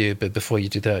do a review, but before you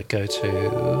do that, go to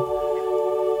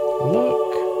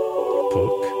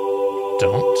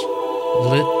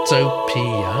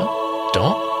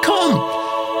lookbook.litopia.com.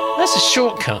 That's a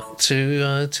shortcut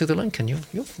to the link, and you'll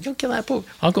get that book.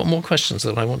 I've got more questions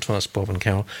that I want to ask Bob and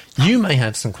Carol. You may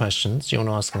have some questions you want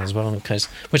to ask them as well, in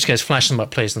which case flash them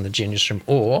up, please, in the Genius Room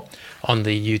or on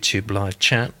the YouTube live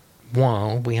chat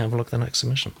while we have a look at the next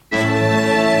submission.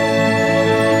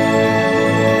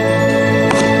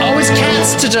 Oh, it's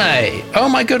cats today. Oh,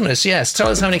 my goodness, yes. Tell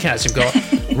us how many cats you've got.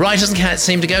 Writers and cats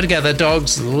seem to go together,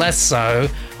 dogs less so.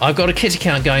 I've got a kitty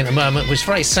count going at the moment, which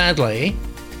very sadly,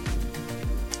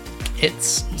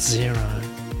 it's 0.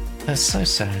 That's so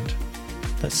sad.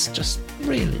 That's just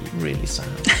really, really sad.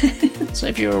 So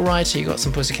if you're a writer, you got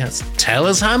some pussycats, tell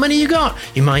us how many you got.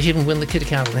 You might even win the kitty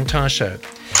cat of the entire show.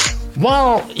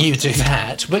 While you do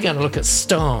that, we're going to look at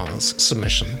Star's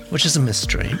submission, which is a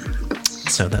mystery.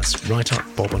 So that's right up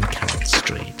Bob and Carol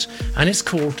Street. And it's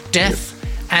called Death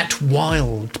at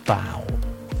Wildbow.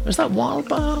 Is that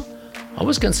Wildbow? I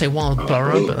was going to say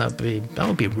Wildborough, but that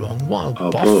would be wrong.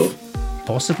 Wildbow.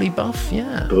 Possibly Buff,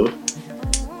 yeah.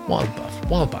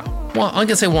 Wildbow. Well, I'm going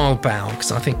to say Wildbow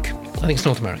because I think it's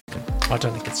North American. I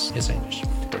don't think it's English,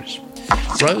 British.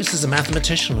 Rose is a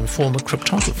mathematician and former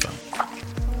cryptographer.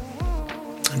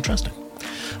 Interesting.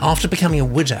 After becoming a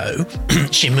widow,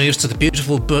 she moves to the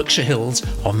beautiful Berkshire Hills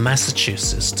of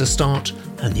Massachusetts to start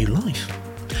a new life.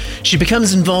 She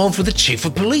becomes involved with the chief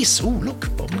of police. Oh, look,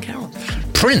 Bob and Carol.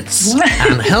 Prince,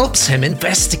 and helps him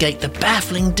investigate the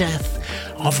baffling death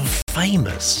of a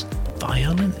famous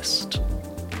violinist.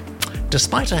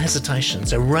 Despite her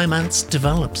hesitations, a romance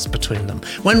develops between them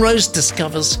when Rose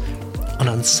discovers an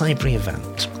unsavory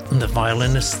event in the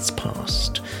violinist's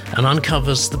past and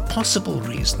uncovers the possible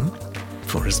reason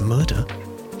for his murder.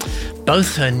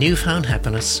 Both her newfound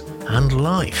happiness and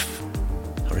life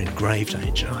are in grave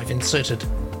danger. I've inserted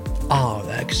R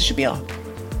there because it should be R.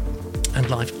 And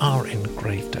life are in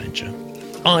grave danger.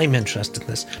 I'm interested in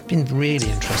this. Been really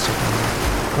interested in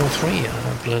all 3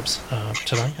 blurbs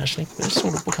today, actually. It's the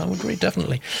sort of book I would read,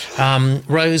 definitely.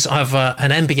 Rose, I've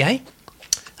an MBA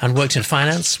and worked in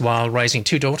finance while raising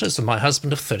 2 daughters and my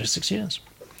husband of 36 years.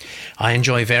 I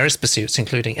enjoy various pursuits,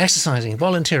 including exercising,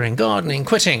 volunteering, gardening,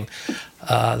 quitting.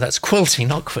 That's quilting,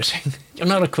 not quitting. You're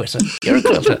not a quitter. You're a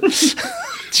quilter.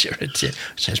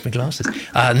 Change my glasses.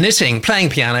 Knitting, playing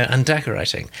piano, and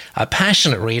decorating. A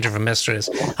passionate reader of mysteries,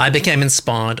 I became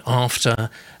inspired after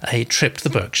a trip to the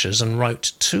Berkshires and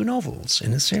wrote 2 novels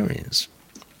in a series.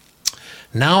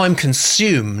 Now I'm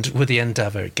consumed with the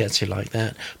endeavour. It gets you like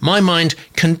that. My mind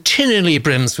continually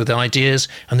brims with ideas,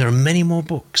 and there are many more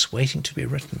books waiting to be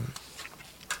written.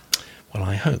 Well,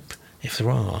 I hope, if there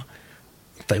are,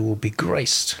 they will be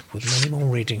graced with many more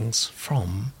readings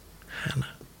from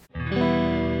Hannah.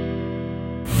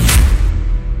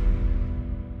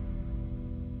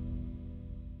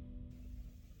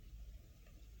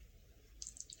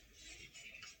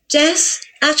 Death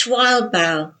at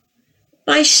Wildbow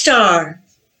by Star,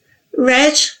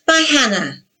 read by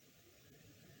Hannah.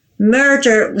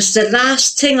 Murder was the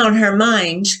last thing on her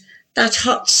mind that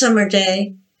hot summer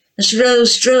day as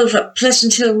Rose drove up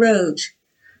Pleasant Hill Road,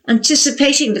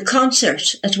 anticipating the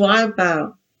concert at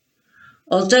Wildbow.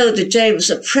 Although the day was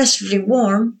oppressively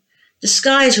warm, the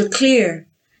skies were clear,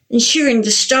 ensuring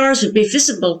the stars would be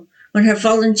visible when her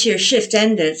volunteer shift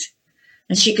ended,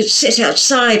 and she could sit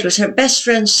outside with her best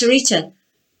friend Sarita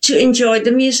to enjoy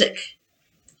the music.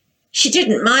 She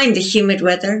didn't mind the humid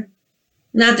weather.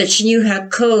 Now that she knew how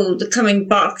cold the coming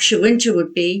Berkshire winter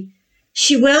would be,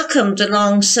 she welcomed the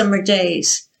long summer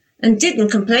days and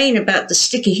didn't complain about the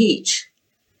sticky heat.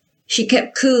 She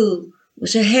kept cool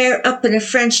with her hair up in a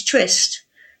French twist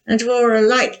and wore a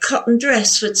light cotton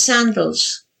dress with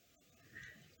sandals.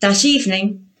 That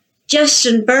evening,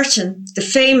 Justin Burton, the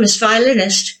famous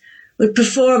violinist, would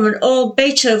perform an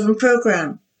all-Beethoven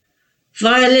program.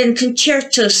 Violin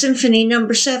Concerto Symphony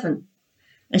No. 7,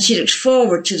 and she looked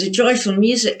forward to the joyful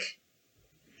music.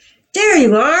 "There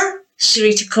you are,"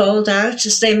 Sarita called out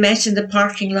as they met in the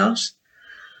parking lot.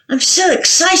 "I'm so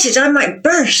excited I might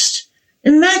burst.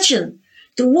 Imagine,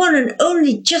 the one and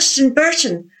only Justin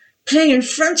Burton playing in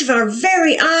front of our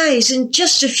very eyes in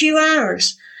just a few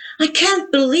hours. I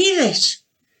can't believe it,"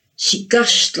 she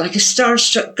gushed like a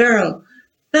starstruck girl,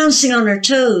 bouncing on her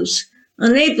toes,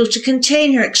 unable to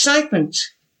contain her excitement.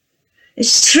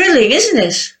 "It's thrilling, isn't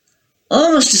it?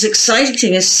 Almost as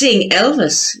exciting as seeing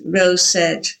Elvis," Rose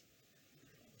said.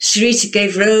 Sarita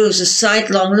gave Rose a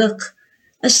sidelong look,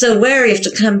 as though wary of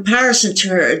the comparison to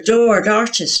her adored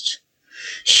artist.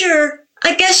 "Sure,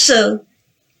 I guess so.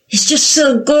 He's just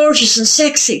so gorgeous and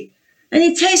sexy, and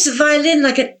he plays the violin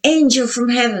like an angel from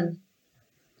heaven."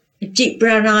 Her deep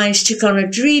brown eyes took on a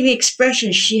dreamy expression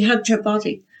as she hugged her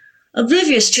body,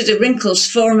 oblivious to the wrinkles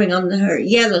forming on her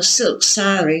yellow silk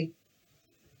sari.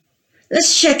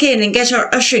 "Let's check in and get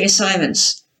our ushering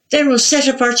assignments. Then we'll set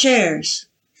up our chairs."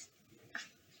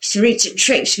 Sarita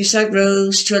traipsed beside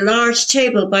Rose to a large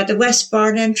table by the west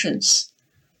barn entrance.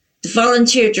 The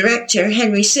volunteer director,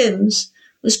 Henry Sims,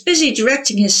 was busy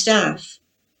directing his staff.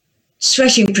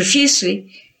 Sweating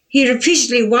profusely, he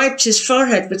repeatedly wiped his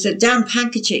forehead with a damp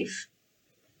handkerchief.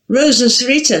 "Rose and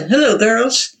Sarita, hello,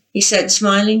 girls," he said,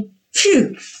 smiling.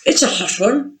 "Phew, it's a hot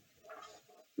one."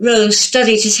 Rose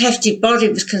studied his hefty body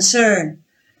with concern,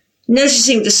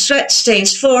 noticing the sweat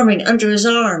stains forming under his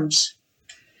arms.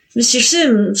 Mr.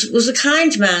 Sims was a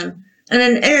kind man and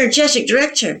an energetic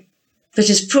director, but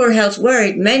his poor health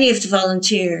worried many of the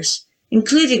volunteers,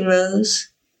 including Rose.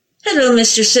 "Hello,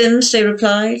 Mr. Sims," they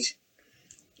replied.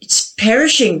 "It's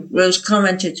perishing," Rose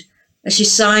commented as she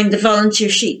signed the volunteer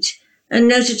sheet and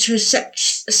noted her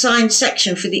assigned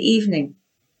section for the evening.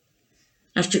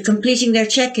 After completing their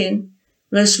check-in,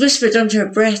 Rose whispered under her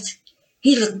breath,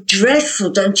 "He looked dreadful,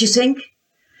 don't you think?"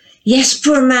 "Yes,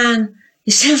 poor man.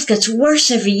 His health gets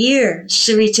worse every year,"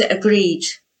 Sarita agreed.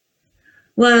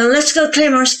 "Well, let's go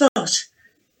claim our spot.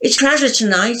 It's crowded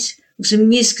tonight, with a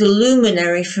musical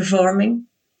luminary performing."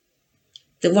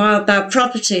 The Wildbow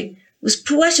property was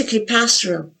poetically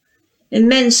pastoral.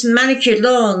 Immense manicured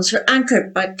lawns were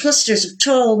anchored by clusters of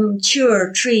tall,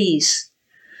 mature trees.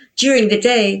 During the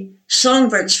day,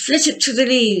 songbirds flitted through the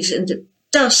leaves, and at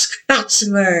dusk bats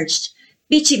emerged,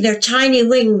 beating their tiny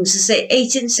wings as they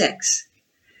ate insects.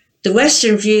 The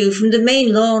western view from the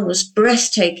main lawn was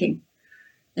breathtaking.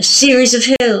 A series of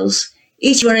hills,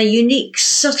 each one a unique,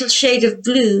 subtle shade of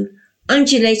blue,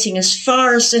 undulating as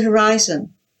far as the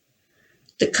horizon.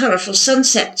 The colourful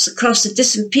sunsets across the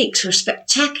distant peaks were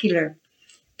spectacular,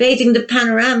 bathing the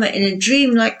panorama in a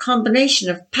dreamlike combination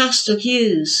of pastel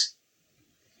hues.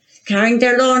 Carrying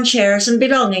their lawn chairs and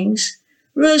belongings,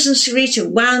 Rose and Sarita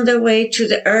wound their way to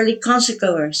the early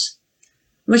concertgoers.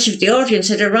 Much of the audience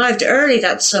had arrived early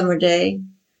that summer day.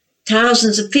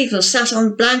 Thousands of people sat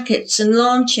on blankets and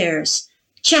lawn chairs,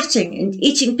 chatting and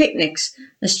eating picnics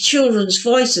as children's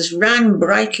voices rang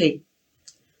brightly.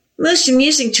 Most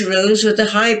amusing to Rose were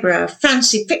the highbrow,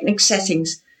 fancy picnic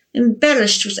settings,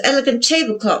 embellished with elegant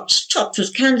tablecloths topped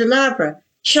with candelabra,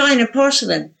 china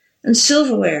porcelain, and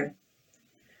silverware.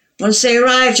 Once they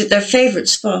arrived at their favourite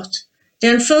spot, they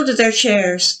unfolded their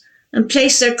chairs and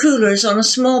placed their coolers on a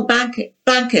small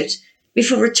blanket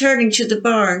before returning to the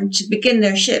barn to begin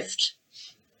their shift.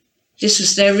 This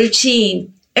was their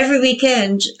routine every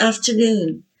weekend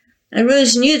afternoon, and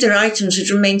Rose knew their items would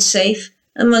remain safe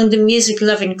among the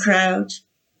music-loving crowd.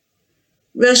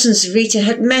 Rose and Sarita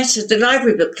had met at the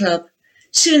Library Book Club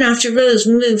soon after Rose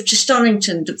moved to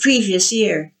Stonington the previous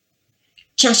year.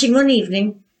 Chatting one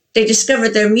evening, they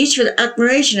discovered their mutual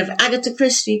admiration of Agatha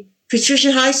Christie, Patricia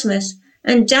Highsmith,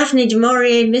 and Daphne du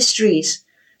Maurier mysteries,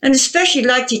 and especially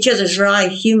liked each other's wry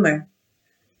humour.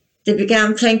 They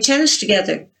began playing tennis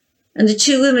together, and the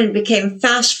two women became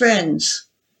fast friends.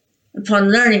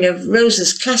 Upon learning of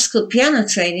Rose's classical piano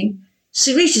training,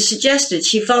 Sarita suggested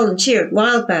she volunteer at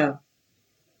Wildbow.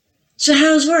 "So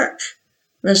how's work?"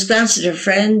 Rose glanced at her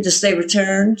friend as they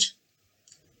returned.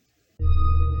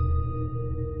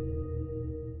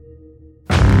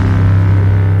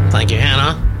 Thank you,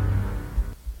 Hannah.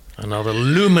 Another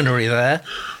luminary there.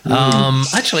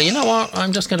 Actually, you know what?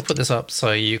 I'm just going to put this up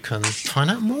so you can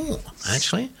find out more,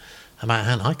 actually, about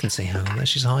Hannah. I can see Hannah there.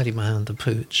 She's hiding behind the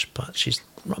pooch, but she's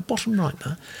right, bottom right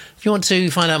there. If you want to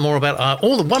find out more about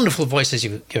all the wonderful voices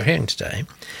you're hearing today,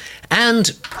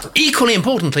 and equally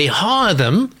importantly, hire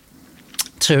them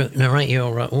to narrate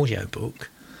your audio book,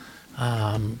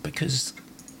 because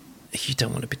you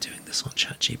don't want to be doing this on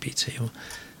ChatGPT, or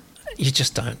you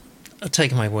just don't.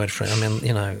 take my word for it. I mean,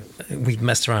 you know, we've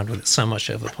messed around with it so much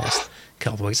over the past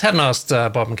couple of weeks. Hadn't asked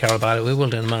Bob and Carol about it. We will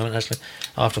do in a moment, actually,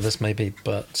 after this maybe.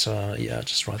 But yeah,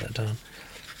 just write that down.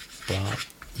 But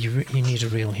you need a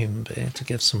real human being to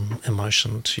give some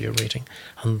emotion to your reading.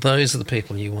 And those are the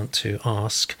people you want to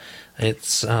ask.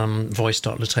 It's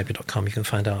voice.latopia.com. You can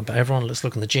find out about everyone. Let's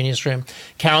look in the Genius Room.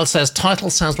 Carol says, title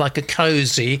sounds like a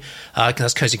cozy,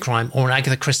 that's cozy crime, or an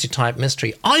Agatha Christie type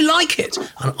mystery. I like it.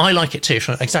 And I like it too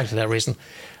for exactly that reason.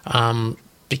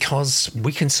 Because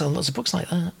we can sell lots of books like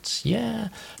that. Yeah.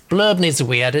 Blurb needs a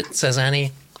wee edit, says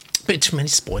Annie. Bit too many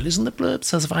spoilers in the blurb,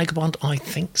 says Vagabond. I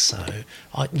think so.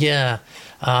 Yeah.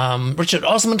 Richard,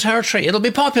 Osmond territory. It'll be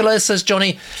popular, says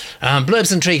Johnny.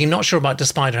 Blurb's intriguing. Not sure about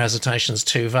despite her hesitations.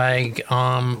 Too vague.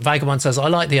 Vagabond says, I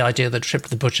like the idea that trip to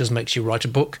the butcher's makes you write a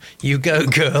book. You go,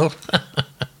 girl.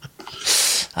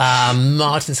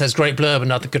 Martin says, great blurb.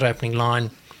 Another good opening line.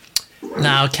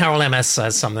 Now, Carol MS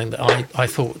says something that I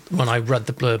thought when I read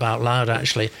the blurb out loud,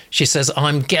 actually. She says,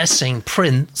 I'm guessing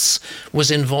Prince was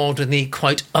involved in the,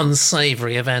 quote,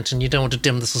 unsavoury event, and you don't want to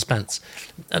dim the suspense.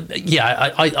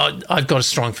 Yeah, I've got a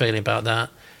strong feeling about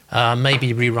that.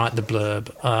 Maybe rewrite the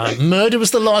blurb. Murder was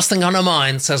the last thing on her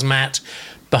mind, says Matt,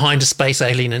 behind a space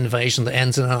alien invasion that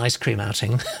ends in an ice cream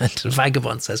outing. And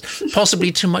Vagabond says,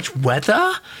 possibly too much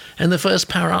weather in the first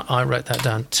para. I wrote that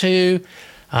down too.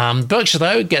 Berkshire,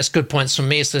 though, gets good points from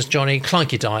me, says Johnny.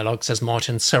 Clunky dialogue, says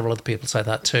Martin. Several other people say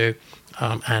that too.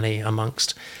 Annie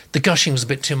amongst. The gushing was a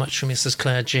bit too much for me, says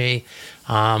Claire G.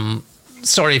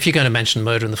 Sorry, if you're going to mention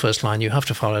murder in the first line, you have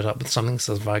to follow it up with something,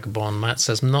 says Vagabond. Matt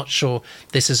says, I'm not sure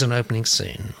this is an opening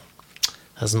scene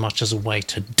as much as a way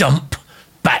to dump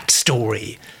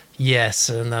backstory. Yes,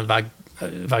 and then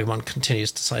Vagabond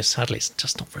continues to say, sadly, it's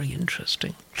just not very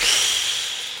interesting.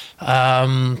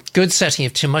 Good setting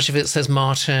if too much of it, says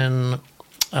Martin.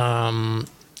 And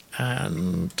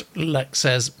Lex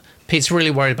says, Pete's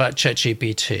really worried about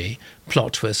ChatGPT.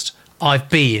 Plot twist. I've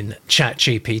been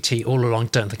ChatGPT all along.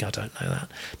 Don't think I don't know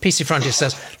that. PC Frontier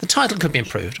says, the title could be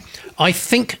improved. I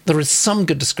think there is some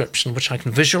good description which I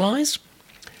can visualise.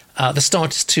 The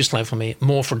start is too slow for me,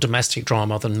 more for domestic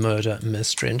drama than murder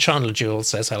mystery. And Chandler Jewell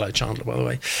says, hello, Chandler, by the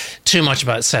way. Too much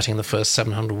about setting the first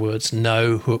 700 words.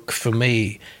 No hook for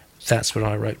me. That's what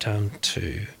I wrote down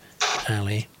to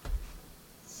Ali.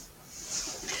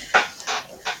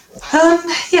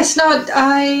 Yes, no,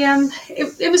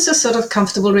 it was a sort of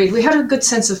comfortable read. We had a good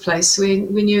sense of place. We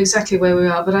knew exactly where we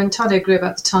are, but I entirely agree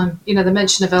about the time. You know, the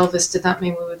mention of Elvis, did that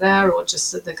mean we were there or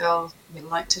just that the girl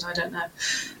liked it? I don't know.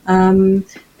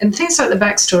 And things like the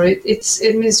backstory,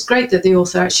 it's great that the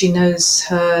author actually knows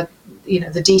her, you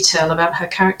know, the detail about her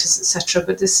characters, etc.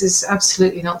 But this is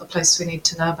absolutely not the place we need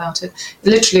to know about it.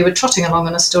 Literally, we're trotting along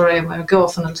on a story and we go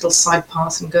off on a little side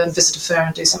path and go and visit a fair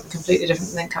and do something completely different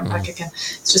and then come back again.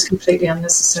 It's just completely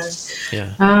unnecessary.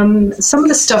 Yeah. Some of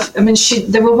the stuff, I mean,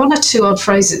 there were one or two odd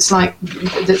phrases like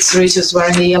that Sarita was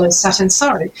wearing a yellow satin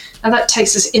sari, and that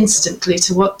takes us instantly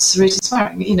to what Sarita's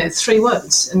wearing, you know, 3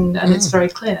 words, and it's very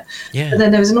clear. Yeah. And then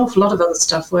there was an awful lot of other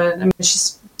stuff where, I mean,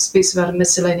 she's speaks about a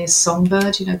miscellaneous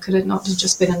songbird, you know, could it not have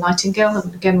just been a nightingale?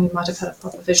 And again, we might have had a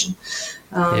proper vision.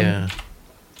 Yeah.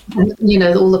 And, you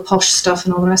know, all the posh stuff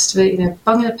and all the rest of it, you know,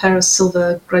 bung in a pair of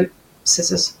silver grape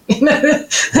scissors, you know,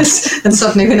 and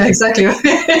suddenly we know exactly what,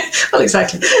 well,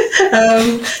 exactly.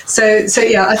 So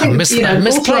yeah, I think, you know,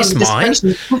 misplaced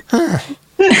mind.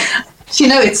 You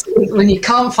know, it's when you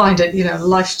can't find it, you know,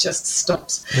 life just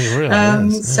stops. It really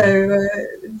is, So,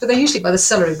 but they're usually by the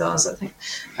celery bars, I think.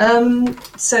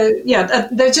 So, yeah,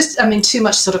 they're just, I mean, too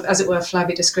much sort of, as it were,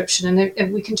 flabby description.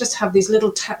 And we can just have these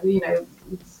little, you know,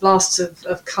 blasts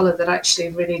of colour that actually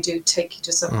really do take you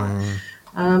to somewhere.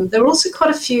 There were also quite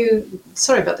a few.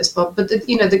 Sorry about this, Bob, but as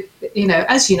you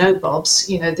know, Bob's,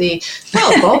 you know,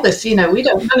 Bob, if you know we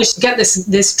don't manage to get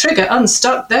this trigger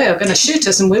unstuck, they are going to shoot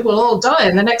us, and we will all die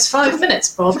in the next 5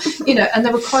 minutes, Bob. You know, and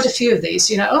there were quite a few of these.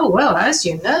 You know, oh well, as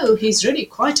you know, he's really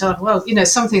quite unwell. You know,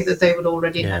 something that they would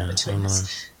already know between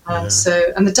us.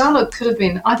 So, and the dialogue could have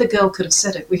been either girl could have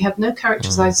said it. We had no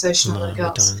characterization of the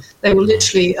girls. They were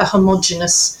literally a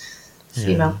homogenous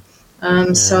female.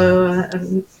 So,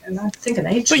 and I think an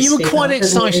age. But you were quite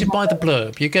excited by the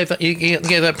blurb. You gave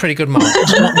that pretty good mark.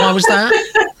 Why was that?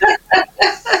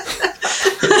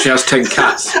 She has 10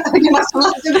 cats.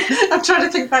 I'm trying to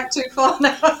think back too far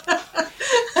now.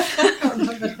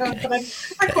 but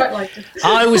I quite liked it.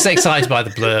 I was excited by the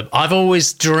blurb. I've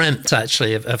always dreamt,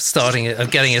 actually,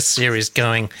 of getting a series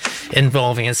going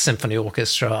involving a symphony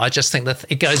orchestra. I just think that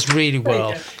it goes really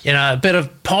well. You know, a bit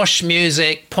of posh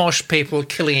music, posh people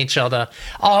killing each other.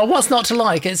 Oh, what's not to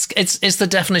like? It's the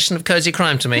definition of cozy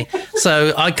crime to me.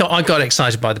 So I got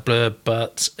excited by the blurb,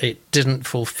 but it didn't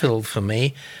fulfill for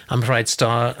me, I'm afraid,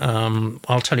 Star.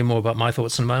 I'll tell you more about my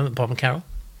thoughts in a moment. Bob and Carol?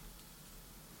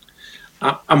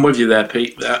 I'm with you there,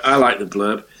 Pete. I like the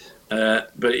blurb,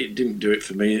 but it didn't do it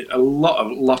for me. A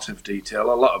lot of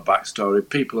detail, a lot of backstory.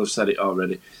 People have said it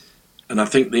already. And I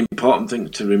think the important thing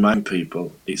to remind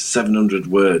people is 700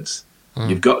 words.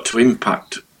 You've got to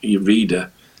impact your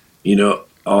reader, you know,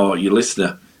 or your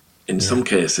listener in some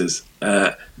cases,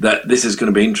 that this is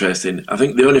going to be interesting. I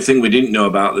think the only thing we didn't know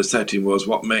about the setting was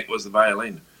what make was the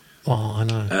violin. Well, I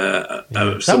know.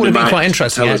 That would have been quite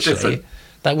interesting, actually.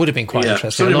 That would have been quite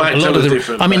interesting. A lot of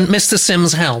Mr.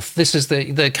 Sims' health. This is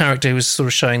the character who was sort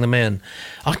of showing them in.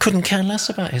 I couldn't care less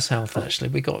about his health, actually.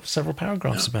 We got several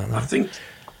paragraphs about that.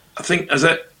 I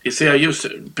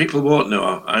think people won't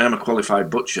know, I am a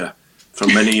qualified butcher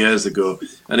from many years ago.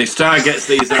 And if Star gets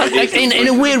these ideas... in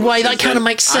a weird way, that kind of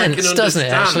makes sense, doesn't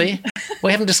it, actually?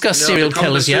 We haven't discussed serial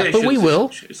killers yet, but we will.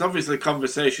 It's obviously a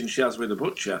conversation she has with a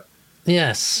butcher.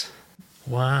 Yes.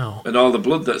 Wow. And all the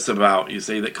blood that's about, you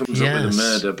see, that comes up with a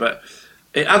murder. But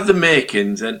it had the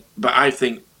makings, but I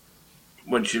think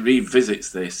when she revisits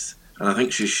this, and I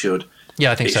think she should...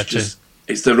 Yeah, I think so too.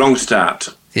 It's the wrong start.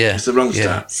 Yeah. It's the wrong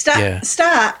start.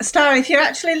 Star, if you're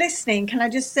actually listening, can I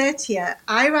just say to you,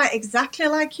 I write exactly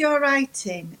like you're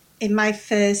writing in my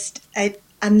first... and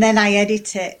then I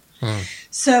edit it.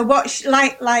 So what,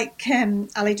 like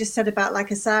Ali just said about like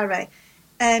a Sarah...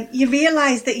 you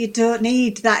realise that you don't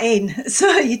need that in,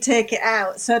 so you take it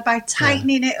out. So by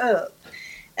tightening it up,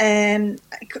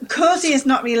 cosy is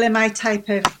not really my type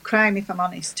of crime, if I'm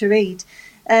honest, to read.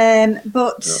 But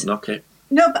don't knock it.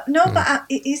 But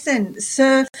it isn't.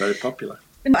 So very popular.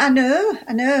 I know.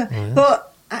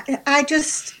 But I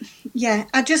just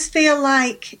feel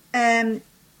like I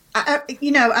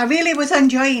really was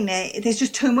enjoying it. There's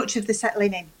just too much of the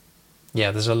settling in. Yeah,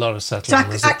 there's a lot of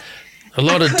settling. A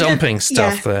lot of dumping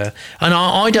stuff there. And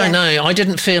I don't know. I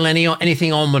didn't feel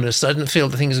anything ominous. I didn't feel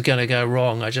that things were going to go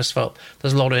wrong. I just felt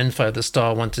there's a lot of info the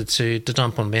Star wanted to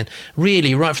dump on me. And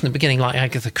really, right from the beginning, like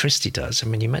Agatha Christie does. I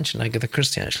mean, you mentioned Agatha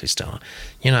Christie, actually, Star.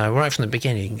 You know, right from the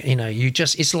beginning, you know,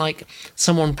 it's like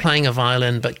someone playing a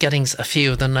violin but getting a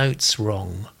few of the notes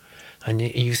wrong. And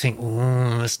you think,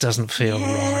 this doesn't feel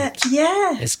right.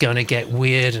 Yeah. It's going to get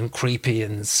weird and creepy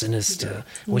and sinister.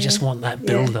 We just want that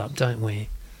build-up, don't we?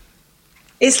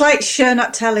 It's like show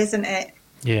not tell, isn't it?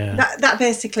 Yeah. That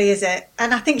basically is it.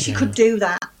 And I think she could do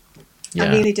that. Yeah, I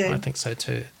really do. I think so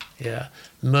too. Yeah.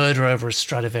 Murder over a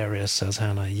Stradivarius, says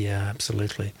Hannah. Yeah,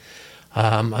 absolutely.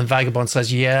 And Vagabond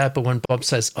says, yeah, but when Bob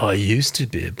says, I used to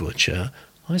be a butcher,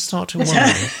 I start to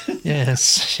wonder.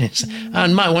 Yes.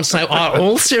 And Mike wants to know, are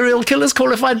all serial killers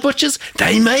qualified butchers?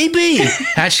 They may be.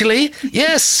 Actually,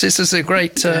 yes, this is a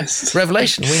great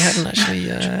revelation. We hadn't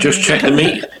actually... Just check the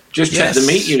meat. Check the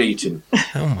meat you're eating.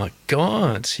 Oh, my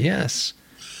God, yes.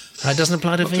 That doesn't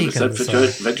apply to vegans.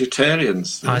 For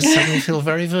vegetarians. I suddenly feel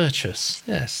very virtuous.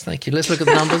 Yes, thank you. Let's look at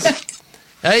the numbers.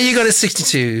 You got a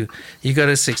 62. You got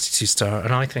a 62 Star,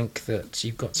 and I think that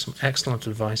you've got some excellent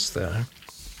advice there.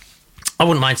 I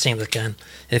wouldn't mind seeing it again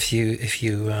if you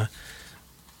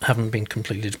haven't been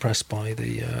completely depressed by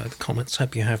the comments.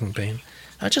 Hope you haven't been.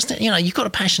 You've got a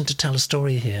passion to tell a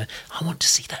story here. I want to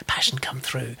see that passion come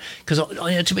through. Because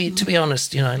to be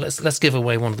honest, let's give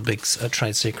away one of the big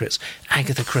trade secrets.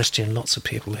 Agatha Christie and lots of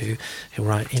people who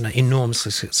write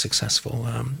enormously successful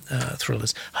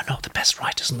thrillers are not the best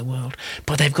writers in the world,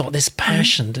 but they've got this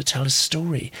passion to tell a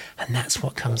story, and that's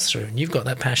what comes through. And you've got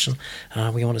that passion.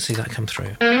 We want to see that come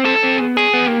through.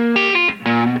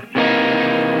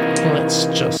 Let's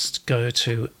just go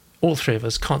to. All three of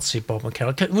us can't see Bob and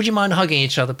Carol. Would you mind hugging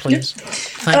each other, please?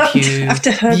 Thank you. I have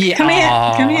to hug. Yeah,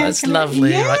 come here. That's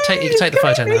lovely. Yay, right, you can take the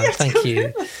photo now. Thank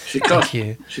you. She calls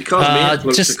me to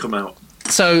come out.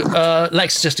 So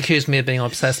Lex just accused me of being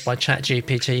obsessed by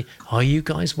ChatGPT. Are you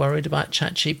guys worried about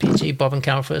ChatGPT? Bob and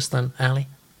Carol first, then Ali.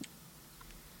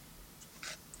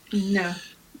 No.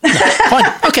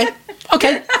 Fine. Okay.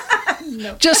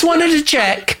 No. Just wanted to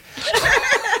check.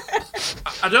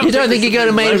 You don't think you're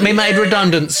going to be made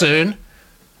redundant soon?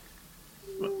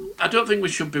 I don't think we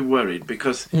should be worried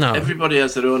because everybody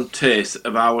has their own taste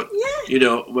about,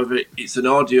 whether it's an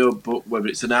audio book, whether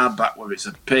it's an hardback, whether it's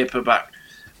a paperback,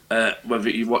 whether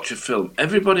you watch a film.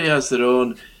 Everybody has their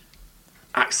own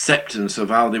acceptance of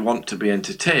how they want to be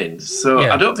entertained. So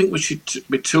I don't think we should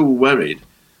be too worried.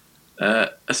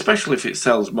 especially if it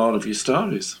sells more of your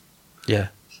stories. Yeah.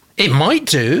 It might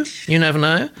do. You never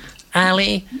know.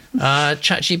 Ali,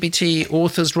 ChatGPT,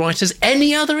 authors, writers,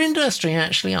 any other industry,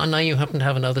 actually. I know you happen to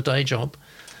have another day job.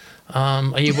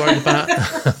 Are you worried about...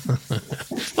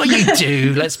 Well, you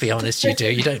do. Let's be honest, you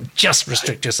do. You don't just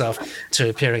restrict yourself to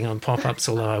appearing on pop-ups,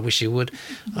 although I wish you would.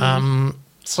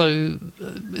 So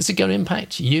is it going to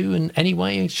impact you in any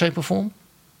way, shape or form?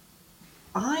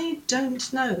 I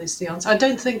don't know is the answer. I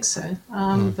don't think so,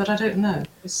 but I don't know.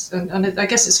 And I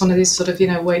guess it's one of these sort of,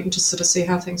 wait and just sort of see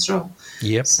how things roll.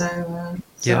 Yep. So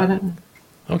I don't know.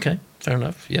 Okay, fair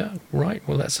enough. Yeah, right.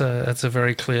 Well, that's a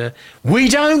very clear "we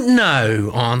don't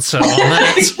know" answer on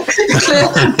that.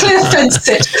 clear fence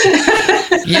it.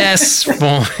 Yes,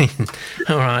 fine.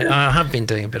 All right. I have been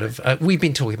doing a bit of... we've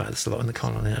been talking about this a lot in the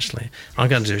colony, actually. I'm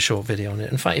going to do a short video on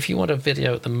it. In fact, if you want a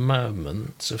video at the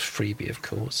moment, it's a freebie, of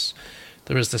course.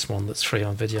 There is this one that's free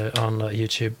on video on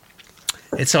YouTube.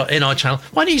 It's in our channel.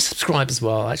 Why don't you subscribe as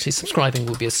well? Actually, subscribing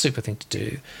would be a super thing to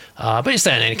do. But it's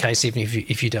there in any case, even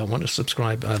if you don't want to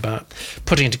subscribe, about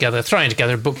throwing together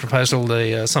a book proposal,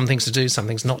 some things to do, some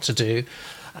things not to do.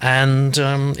 And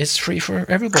it's free for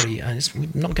everybody. And we're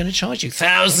not going to charge you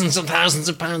thousands and thousands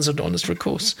of pounds or dollars for a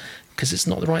course, because it's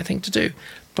not the right thing to do.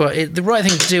 But the right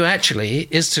thing to do, actually,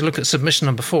 is to look at submission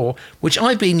number 4, which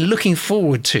I've been looking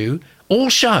forward to all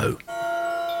show.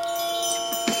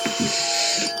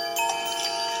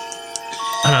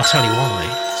 And I'll tell you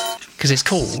why. Because it's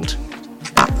called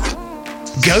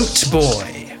Goat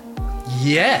Boy.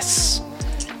 Yes,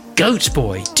 Goat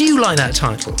Boy. Do you like that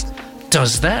title?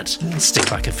 Does that stick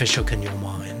like a fishhook in your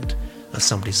mind, as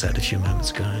somebody said a few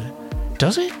moments ago?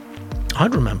 Does it?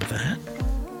 I'd remember that.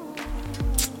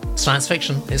 Science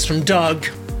fiction. It's from Doug.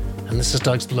 And this is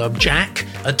Doug's blurb. Jack,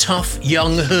 a tough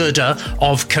young herder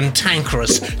of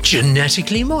cantankerous,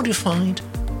 genetically modified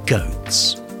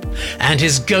goats, and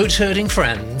his goat-herding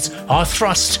friends are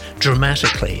thrust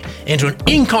dramatically into an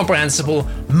incomprehensible,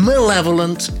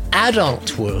 malevolent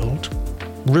adult world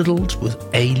riddled with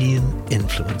alien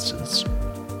influences.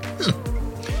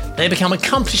 They become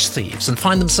accomplished thieves and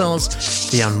find themselves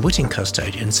the unwitting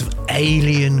custodians of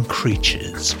alien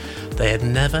creatures they had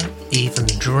never even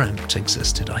dreamt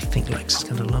existed. I think Lex is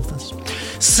going to love this.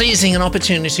 Seizing an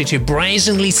opportunity to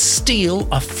brazenly steal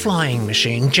a flying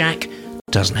machine, Jack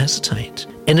doesn't hesitate,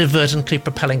 inadvertently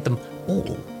propelling them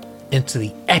all into the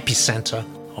epicenter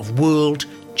of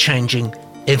world-changing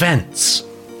events.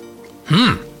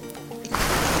 And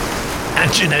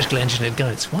genetically engineered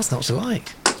goats. What's not to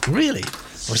like? Really?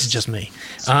 Or is it just me?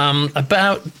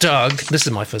 About Doug, this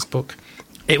is my first book.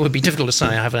 It would be difficult to say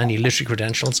I have any literary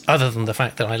credentials other than the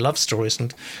fact that I love stories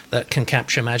and that can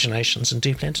capture imaginations and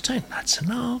deeply entertain. That's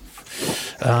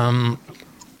enough.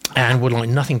 And would like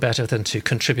nothing better than to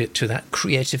contribute to that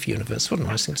creative universe. What a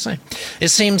nice thing to say. It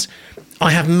seems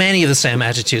I have many of the same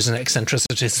attitudes and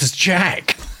eccentricities as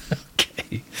Jack.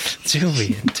 Okay. Do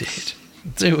we indeed?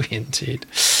 Do we indeed?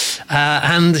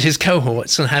 And his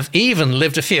cohorts, and have even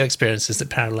lived a few experiences that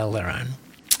parallel their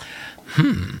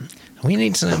own. We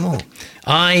need to know more.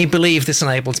 I believe this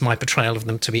enables my portrayal of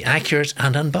them to be accurate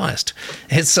and unbiased.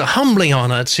 It's a humbling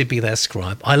honour to be their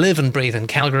scribe. I live and breathe in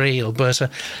Calgary, Alberta,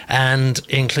 and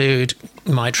include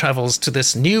my travels to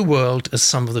this new world as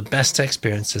some of the best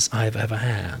experiences I've ever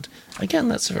had. Again,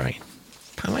 that's a very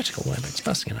poetical way of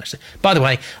expressing it, actually. By the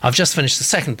way, I've just finished the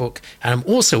second book, and I'm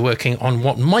also working on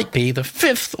what might be the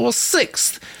 5th or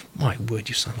 6th. My word,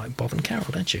 you sound like Bob and Carol,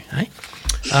 don't you? Eh?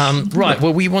 Right,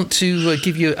 well, we want to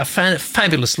give you a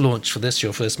fabulous launch for this,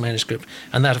 your first manuscript,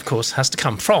 and that, of course, has to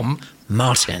come from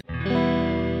Martin.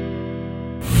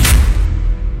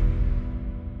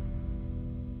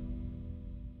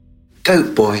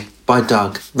 Goat Boy by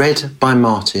Doug, read by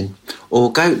Martin,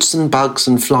 or Goats and Bugs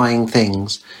and Flying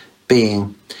Things,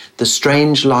 being the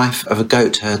strange life of a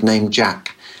goat herd named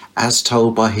Jack, as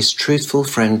told by his truthful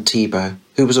friend Thibaut,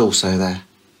 who was also there.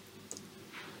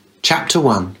 Chapter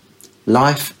 1.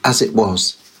 Life as it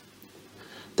was.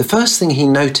 The first thing he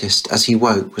noticed as he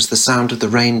woke was the sound of the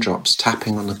raindrops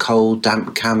tapping on the cold,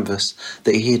 damp canvas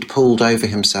that he had pulled over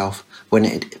himself when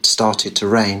it had started to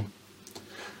rain.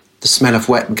 The smell of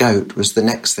wet goat was the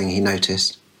next thing he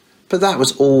noticed, but that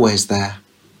was always there.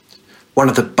 One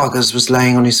of the buggers was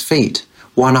laying on his feet,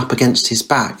 one up against his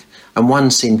back, and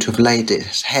one seemed to have laid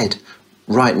its head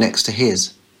right next to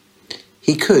his.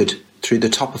 He could, through the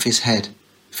top of his head,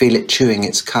 feel it chewing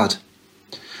its cud.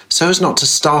 So as not to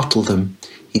startle them,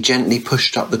 he gently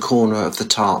pushed up the corner of the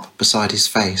tarp beside his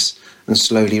face and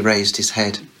slowly raised his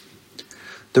head.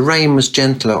 The rain was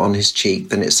gentler on his cheek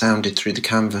than it sounded through the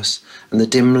canvas, and the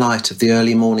dim light of the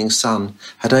early morning sun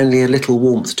had only a little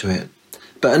warmth to it,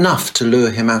 but enough to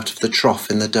lure him out of the trough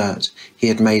in the dirt he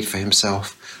had made for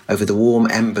himself over the warm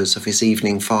embers of his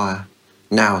evening fire,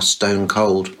 now stone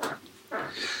cold.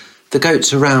 The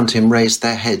goats around him raised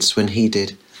their heads when he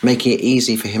did, making it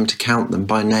easy for him to count them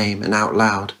by name and out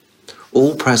loud.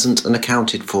 All present and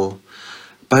accounted for,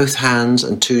 both hands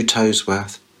and 2 toes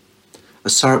worth. A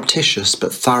surreptitious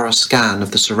but thorough scan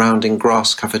of the surrounding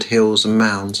grass-covered hills and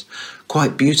mounds,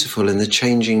 quite beautiful in the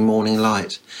changing morning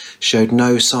light, showed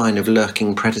no sign of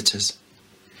lurking predators.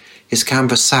 His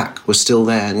canvas sack was still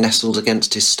there, nestled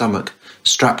against his stomach,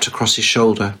 strapped across his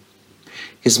shoulder.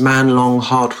 His man-long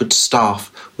hardwood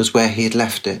staff was where he had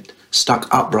left it, stuck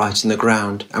upright in the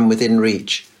ground and within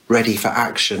reach, ready for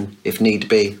action if need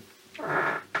be.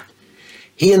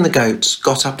 He and the goats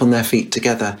got up on their feet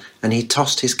together, and he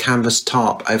tossed his canvas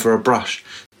tarp over a brush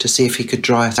to see if he could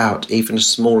dry it out even a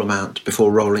small amount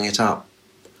before rolling it up.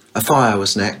 A fire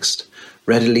was next,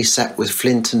 readily set with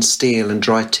flint and steel and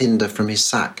dry tinder from his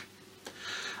sack.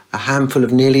 A handful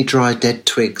of nearly dry dead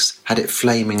twigs had it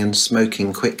flaming and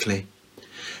smoking quickly.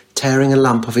 Tearing a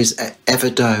lump of his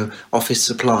ever-dough off his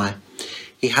supply,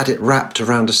 he had it wrapped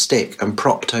around a stick and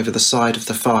propped over the side of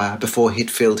the fire before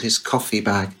he'd filled his coffee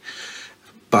bug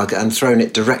and thrown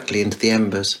it directly into the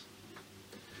embers.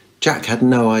 Jack had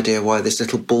no idea why this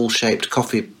little ball-shaped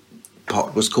coffee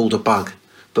pot was called a bug,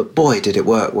 but boy did it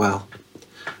work well.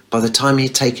 By the time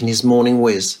he'd taken his morning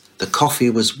whiz, the coffee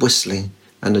was whistling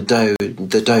and the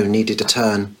dough needed a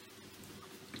turn.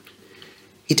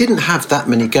 He didn't have that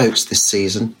many goats this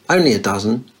season, only a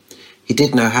dozen. He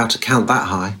did know how to count that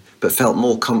high, but felt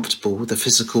more comfortable with the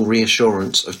physical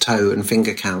reassurance of toe and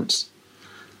finger counts.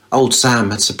 Old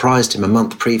Sam had surprised him a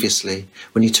month previously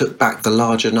when he took back the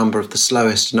larger number of the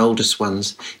slowest and oldest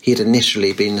ones he had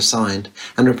initially been assigned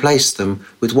and replaced them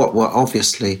with what were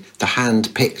obviously the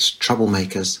hand-picked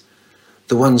troublemakers,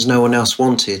 the ones no one else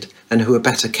wanted and who were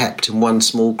better kept in one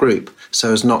small group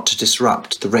so as not to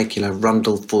disrupt the regular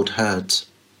Rundleford herds.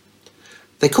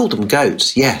 They called them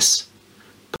goats, yes,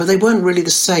 but they weren't really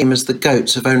the same as the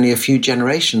goats of only a few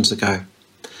generations ago.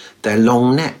 Their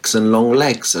long necks and long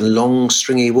legs and long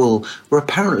stringy wool were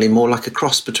apparently more like a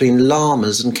cross between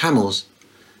llamas and camels.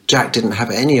 Jack didn't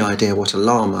have any idea what a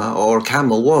llama or a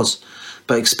camel was,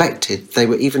 but expected they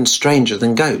were even stranger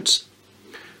than goats.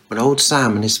 When old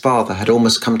Sam and his father had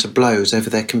almost come to blows over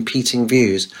their competing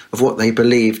views of what they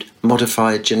believed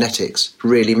modified genetics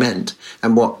really meant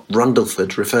and what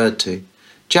Rundleford referred to,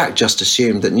 Jack just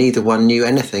assumed that neither one knew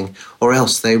anything, or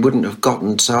else they wouldn't have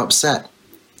gotten so upset.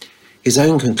 His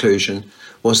own conclusion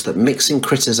was that mixing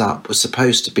critters up was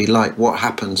supposed to be like what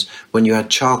happens when you add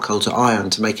charcoal to iron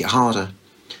to make it harder,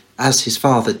 as his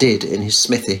father did in his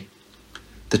smithy.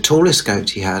 The tallest goat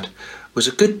he had was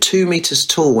a good 2 meters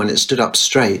tall when it stood up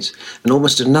straight, and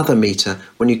almost another meter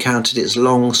when you counted its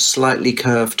long, slightly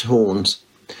curved horns.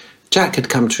 Jack had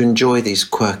come to enjoy these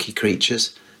quirky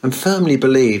creatures, and firmly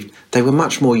believed they were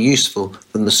much more useful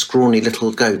than the scrawny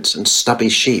little goats and stubby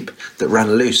sheep that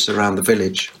ran loose around the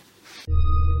village.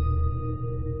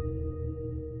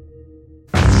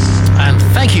 And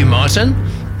thank you, Martin,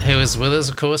 who is with us,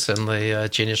 of course, in the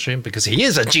Genius Room, because he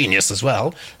is a genius as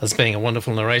well as being a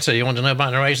wonderful narrator. You want to know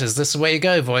about narrators, this is where you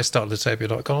go,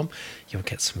 voice.litopia.com. You'll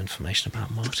get some information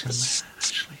about Martin there,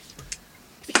 actually,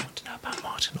 if you want to know about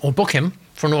Martin. Or book him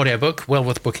for an audiobook. Well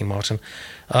worth booking, Martin.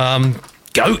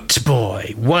 Goat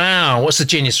Boy. Wow, what's the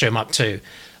Genius Room up to?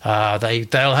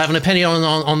 They'll have an opinion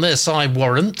on this, I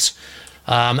warrant.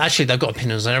 Actually, they've got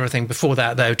opinions on everything. Before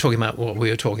that, they were talking about what we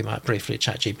were talking about briefly,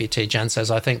 ChatGPT. Jan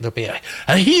says, I think there'll be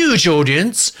a huge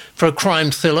audience for a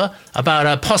crime thriller about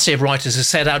a posse of writers who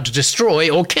set out to destroy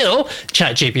or kill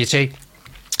ChatGPT.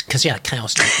 Because, yeah,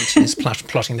 Chaos GPT is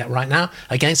plotting that right now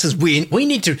against us. We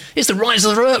need to... It's the rise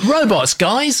of the robots,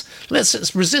 guys.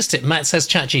 Let's resist it. Matt says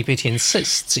ChatGPT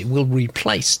insists it will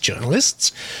replace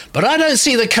journalists. But I don't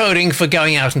see the coding for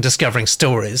going out and discovering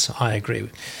stories. I agree.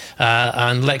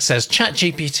 And Lex says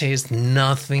ChatGPT is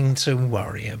nothing to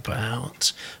worry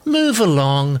about. Move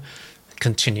along.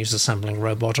 Continues assembling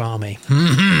robot army.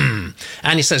 And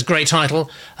he says, great title,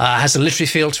 has a literary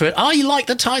feel to it. Oh, you like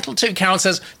the title too? Carol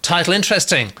says, title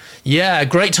interesting. Yeah,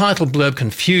 great title, blurb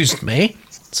confused me,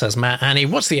 says Matt. Annie,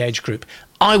 what's the age group?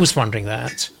 I was wondering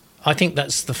that. I think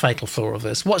that's the fatal flaw of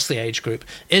this. What's the age group?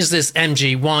 Is this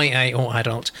MG, YA or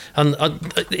adult? And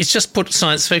it's just put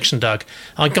science fiction, Doug.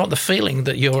 I got the feeling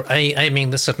that you're aiming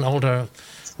this at an older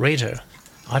reader.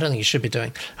 I don't think you should be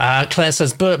doing. Claire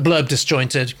says, blurb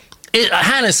disjointed.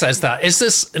 Hannah says that. Is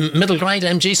this middle grade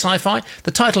MG sci-fi?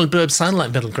 The title and blurb sound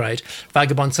like middle grade.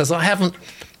 Vagabond says, I haven't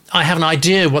I have an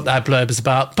idea what that blurb is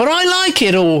about, but I like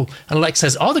it all. And Lex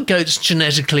says, are the goats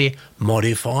genetically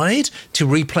modified to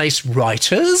replace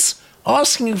writers?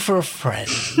 Asking for a friend.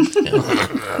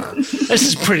 This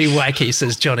is pretty wacky,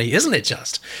 says Johnny, isn't it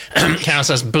just? Carol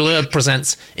says, blurb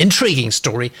presents intriguing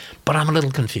story, but I'm a little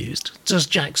confused. Does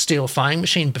Jack steal a flying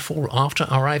machine before or after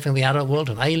arriving in the adult world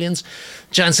and aliens?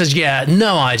 Jan says, yeah,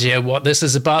 no idea what this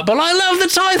is about, but I love the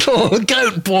title,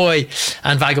 Goat Boy.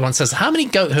 And Vagabond says, how many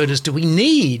goat herders do we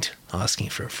need? Asking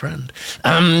for a friend.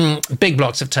 Big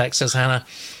blocks of text, says Hannah.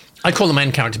 I call the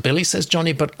main character Billy, says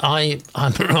Johnny, but I'm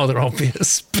rather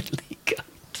obvious. Billy Goat.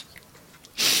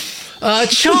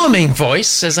 Charming voice,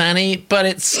 says Annie, but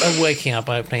it's a waking up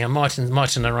opening. And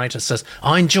Martin narrator says,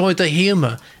 I enjoyed the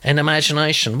humour and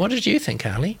imagination. What did you think,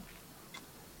 Ali?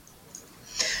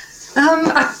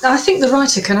 I think the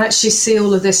writer can actually see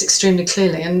all of this extremely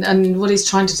clearly, and what he's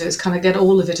trying to do is kind of get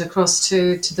all of it across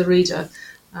to the reader,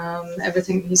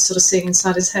 everything he's sort of seeing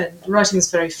inside his head. The writing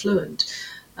is very fluent.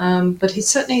 But he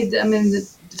certainly, I mean, the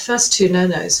first two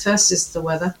no-nos. First is the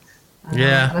weather. And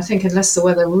I think unless the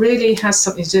weather really has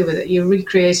something to do with it, you're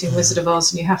recreating Wizard of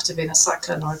Oz and you have to be in a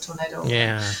cyclone or a tornado.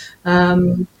 Yeah.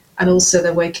 And also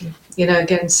they're waking,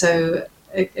 again, so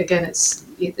again, it's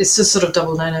just sort of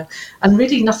double no-no. And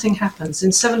really nothing happens.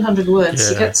 In 700 words,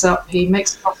 he gets up, he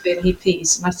makes coffee and he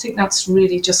pees. And I think that's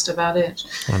really just about it.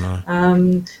 Oh,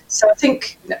 no. So I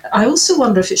think, I also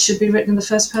wonder if it should be written in the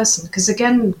first person, because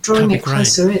again, drawing it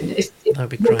closer in, if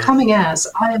you're coming as,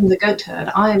 I am the goat herd,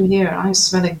 I am here, I'm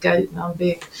smelling goat, and I'm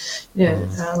being,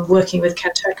 working with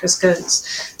Cantankerous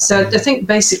goats. So I think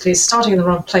basically starting in the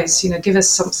wrong place, give us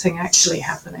something actually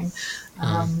happening.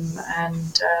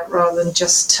 And rather than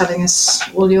just telling us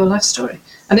all your life story.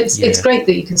 And it's great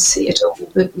that you can see it all,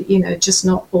 but, just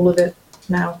not all of it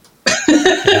now.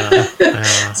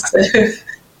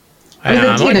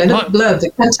 Not blurb,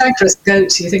 the Cantankerous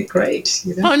goat, you think, great.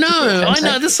 I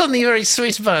know. There's something very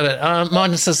sweet about it.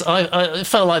 Martin says, I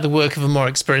felt like the work of a more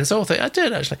experienced author. I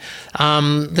did, actually.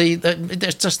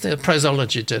 Just the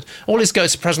prosology did. All his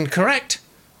goats are present correct?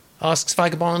 Asks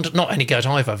Vagabond. Not any goat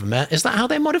I've ever met. Is that how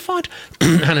they're modified?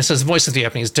 Hannah says, the voice of the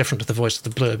opening is different to the voice of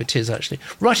the blurb. It is, actually.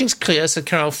 Writing's clear, so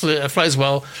Carol flows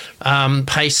well,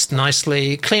 paced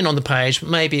nicely, clean on the page,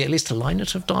 maybe at least a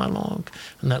linelet of dialogue.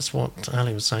 And that's what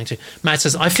Ali was saying too. Matt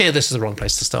says, I fear this is the wrong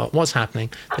place to start. What's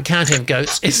happening? The counting of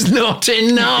goats is not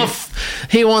enough.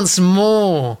 He wants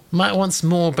more. Matt wants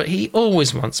more, but he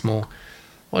always wants more.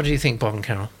 What do you think, Bob and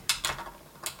Carol?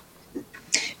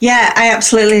 Yeah, I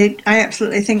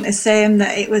absolutely think the same,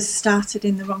 that it was started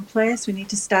in the wrong place. We need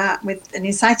to start with an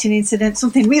inciting incident,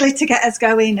 something really to get us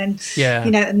going, and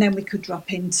and then we could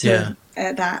drop into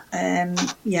that.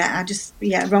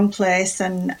 Wrong place,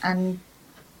 and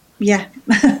yeah.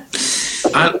 And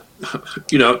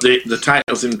the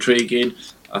title's intriguing.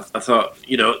 I thought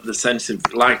the sense of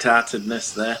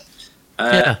light-heartedness there.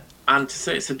 And to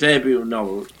say it's a debut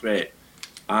novel, great.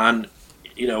 And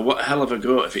what a hell of a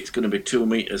goat if it's going to be 2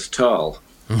 meters tall.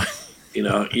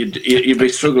 You'd be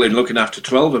struggling looking after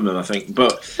 12 of them, I think.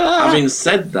 But having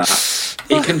said that,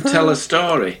 he can tell a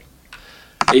story.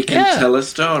 He can tell a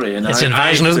story. And it's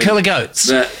Invasion of the Killer Goats.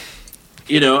 That,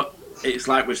 it's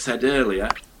like we've said earlier,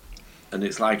 and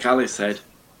it's like Ali said,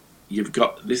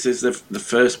 this is the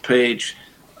first page,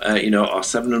 or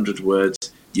 700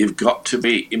 words. You've got to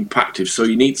be impactful. So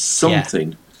you need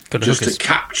something just to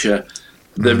capture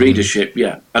the readership,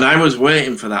 and I was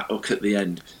waiting for that hook at the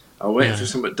end. I was waiting for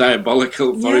something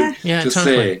diabolical for him to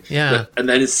say. And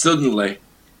then suddenly...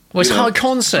 Well, it's high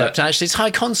concept, actually. It's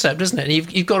high concept, isn't it?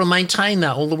 And you've got to maintain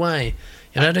that all the way.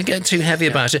 Don't get too heavy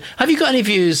about it. Have you got any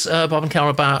views, Bob and Carol,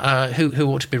 about who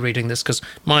ought to be reading this? Because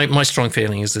my strong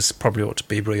feeling is this probably ought to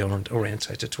be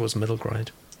orientated towards middle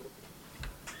grade.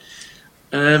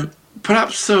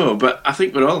 Perhaps so, but I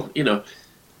think we're all,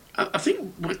 I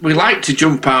think we like to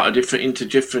jump out into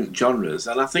different genres,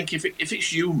 and I think if it's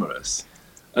humorous,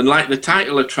 and like the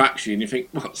title attracts you, and you think,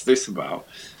 "What's this about?"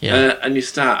 And you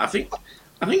start.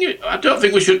 I don't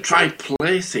think we should try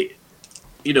place it,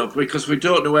 because we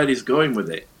don't know where he's going with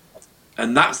it,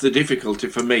 and that's the difficulty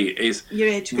for me. Is your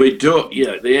age group. We don't,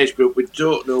 the age group. We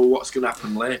don't know what's going to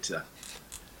happen later.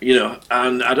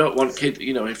 And I don't want kids,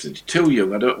 if they're too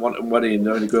young, I don't want them worrying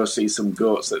they're going to go see some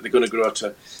goats that they're going to grow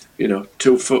to,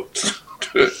 2 foot,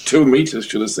 2 meters,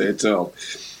 should I say, tall.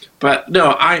 But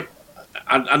no, I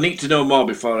need to know more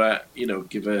before I,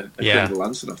 give a credible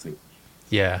answer, I think.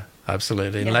 Yeah,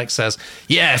 absolutely. And Lex says,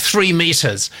 3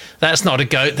 meters. That's not a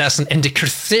goat, that's an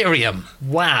Endocritherium.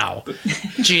 Wow.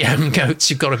 GM goats,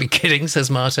 you've got to be kidding, says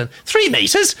Martin. 3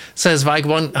 meters, says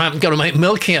Vagabond. I've got to make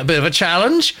milking a bit of a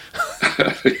challenge.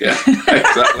 Yeah,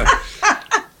 exactly.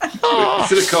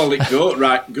 Should have called it Goat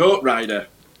Rider.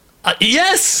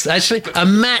 Yes, actually,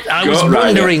 Matt. I was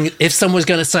wondering if someone was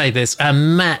going to say this.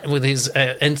 Matt, with his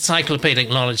encyclopedic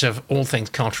knowledge of all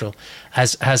things cultural,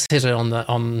 has hit it on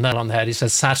the head. He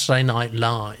says Saturday Night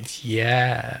Live.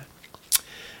 Yeah,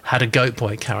 had a Goat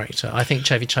Boy character. I think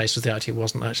Chevy Chase was the actor. He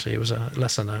wasn't actually. He was a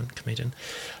lesser known comedian.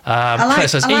 I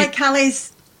like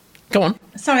Callie's. Go on.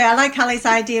 Sorry, I like Callie's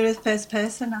idea of first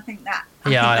person. I think that.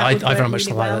 I very much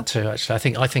like that too.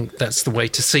 Actually, I think that's the way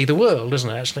to see the world, isn't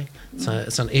it? Actually, so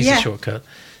it's an easy shortcut.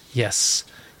 Yes.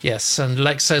 And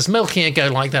Lex says milking a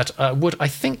goat like that would, I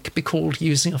think, be called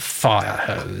using a fire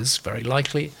hose. Very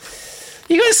likely.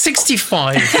 You got a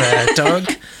 65 there, Doug,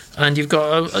 and you've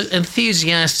got an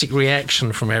enthusiastic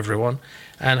reaction from everyone,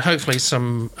 and hopefully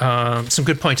some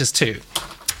good pointers too.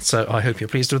 So I hope you're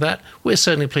pleased with that. We're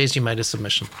certainly pleased you made a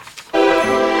submission.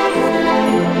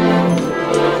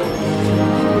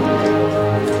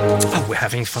 We're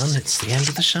having fun. It's the end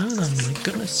of the show. Oh my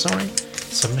goodness, sorry.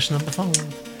 Submission number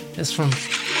 5 is from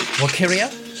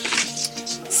Walkiria.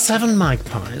 7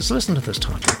 magpies. Listen to this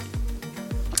title.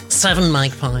 7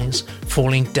 magpies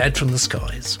falling dead from the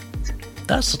skies.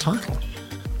 That's the title.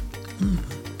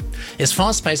 It's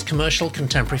fast-paced commercial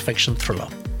contemporary fiction thriller.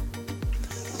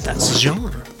 That's the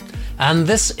genre. And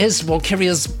this is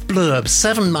Walkiria's blurb.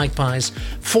 7 magpies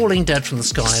falling dead from the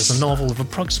skies, a novel of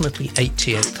approximately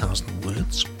 88,000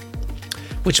 words,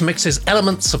 which mixes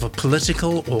elements of a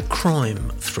political or crime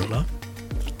thriller,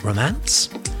 romance,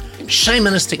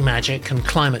 shamanistic magic and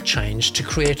climate change to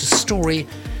create a story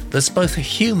that's both a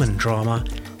human drama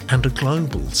and a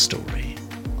global story.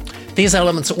 These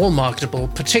elements are all marketable,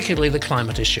 particularly the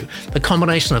climate issue. The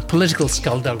combination of political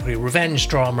skullduggery, revenge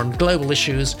drama and global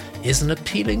issues is an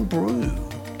appealing brew.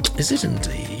 Is it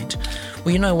indeed?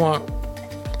 Well, you know what?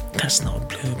 That's not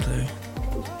blue.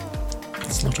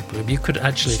 It's not a blurb. You could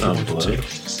actually, if you wanted to.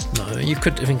 No, you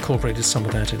could have incorporated some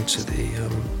of that into the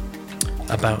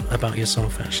about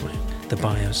yourself, actually, the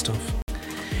bio stuff.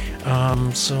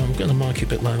 So I'm going to mark you a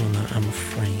bit low on that, I'm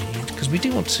afraid, because we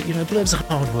do want to, blurbs are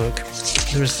hard work.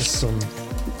 There is this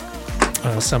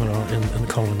seminar in the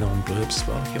column on blurbs as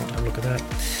well, if you want to have a look at that.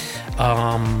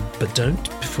 But don't,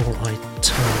 before I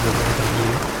tell you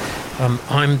about you.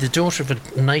 I'm the daughter of a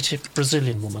native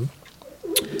Brazilian woman.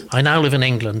 I now live in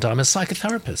England. I'm a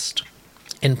psychotherapist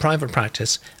in private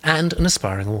practice and an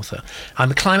aspiring author.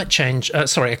 I'm a climate crisis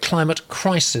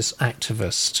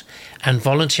activist and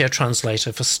volunteer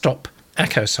translator for Stop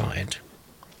Ecocide.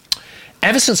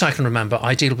 Ever since I can remember,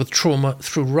 I deal with trauma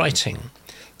through writing.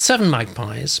 7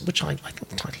 Magpies, which I think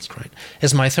the title's great,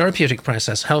 is my therapeutic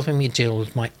process helping me deal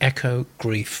with my eco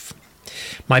grief.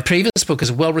 My previous book is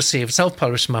a well-received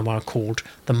self-published memoir called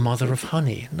The Mother of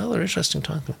Honey. Another interesting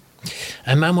title.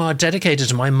 A memoir dedicated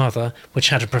to my mother, which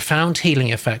had a profound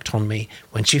healing effect on me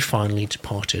when she finally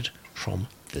departed from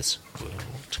this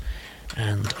world.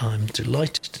 And I'm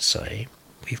delighted to say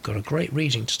we've got a great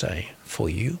reading today for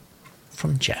you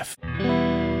from Jeff.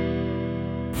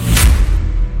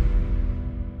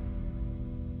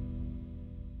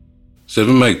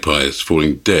 Seven Magpies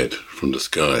Falling Dead from the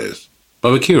Skies by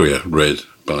Walkiria, read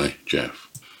by Jeff.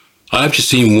 I have just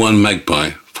seen one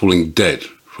magpie falling dead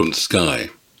from the sky,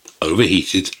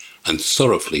 overheated and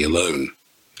sorrowfully alone.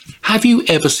 Have you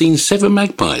ever seen 7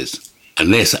 magpies?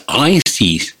 Unless I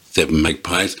see 7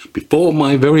 magpies before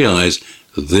my very eyes,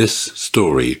 this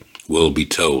story will be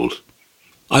told.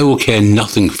 I will care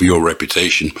nothing for your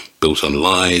reputation built on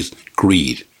lies,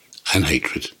 greed and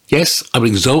hatred. Yes, I would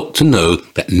exult to know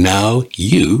that now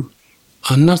you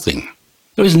are nothing.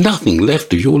 There is nothing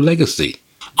left of your legacy.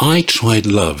 I tried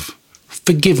love,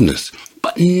 forgiveness,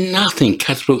 but nothing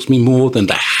catapults me more than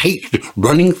the hatred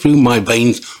running through my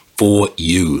veins for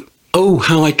you. Oh,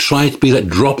 how I tried to be that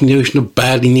drop in the ocean of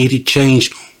badly needed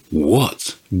change.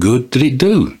 What good did it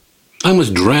do? I was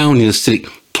drowned in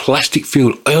acidic,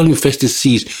 plastic-filled, oil-infested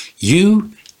seas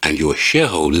you and your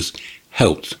shareholders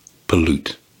helped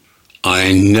pollute.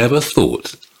 I never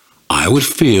thought I would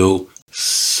feel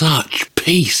such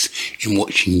peace in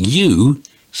watching you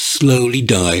slowly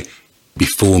die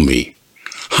before me.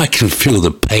 I can feel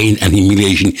the pain and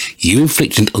humiliation you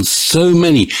inflicted on so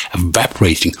many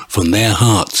evaporating from their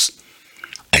hearts.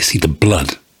 I see the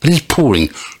blood that is pouring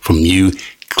from you,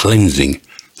 cleansing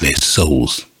their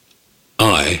souls.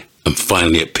 I am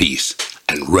finally at peace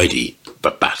and ready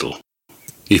for battle.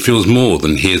 He feels more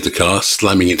than hears the car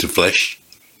slamming into flesh.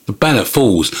 The banner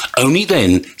falls. Only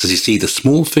then does he see the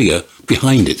small figure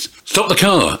behind it. Stop the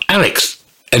car, Alex!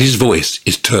 Eddie's voice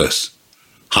is terse.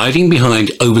 Hiding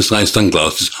behind oversized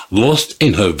sunglasses, lost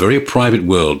in her very private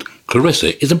world,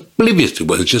 Clarissa is oblivious to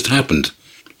what has just happened.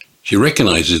 She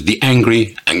recognises the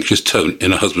angry, anxious tone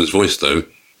in her husband's voice, though.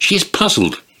 She is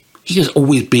puzzled. He has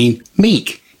always been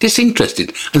meek,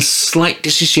 disinterested, and slightly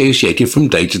disassociated from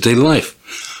day-to-day life.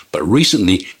 But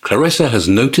recently, Clarissa has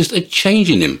noticed a change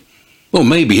in him. Well,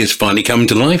 maybe he's finally come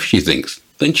to life, she thinks.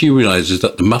 Then she realises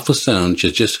that the muffled sound she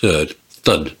has just heard,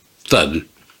 thud, thud,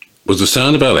 was the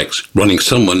sound of Alex running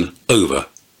someone over.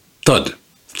 Thud,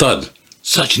 thud.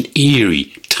 Such an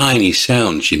eerie, tiny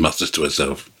sound, she mutters to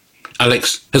herself.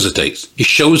 Alex hesitates. His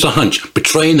shoulders are hunched,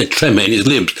 betraying the tremor in his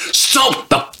limbs. Stop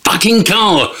the fucking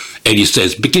car, Eddie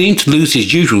says, beginning to lose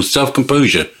his usual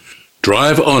self-composure.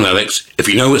 Drive on, Alex, if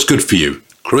you know what's good for you.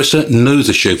 Clarissa knows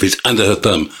the chauffeur is under her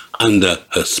thumb, under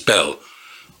her spell.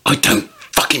 I don't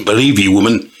fucking believe you,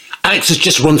 woman. Alex has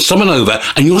just run someone over,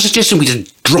 and you're suggesting we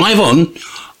just drive on?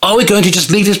 Are we going to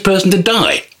just leave this person to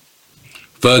die?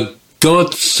 For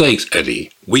God's sakes,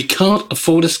 Eddie, we can't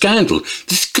afford a scandal.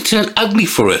 This could turn ugly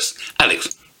for us.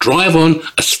 Alex, drive on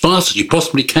as fast as you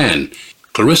possibly can.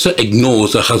 Clarissa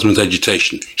ignores her husband's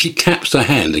agitation. She taps her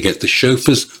hand against the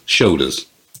chauffeur's shoulders.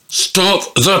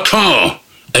 Stop the car!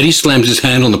 Eddie slams his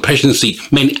hand on the passenger seat,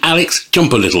 making Alex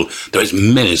jump a little. There is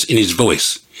menace in his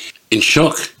voice. In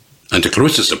shock, and to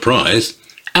Clarissa's surprise,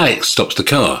 Alex stops the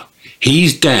car.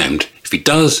 He's damned if he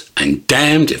does, and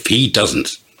damned if he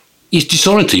doesn't. He's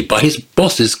disoriented by his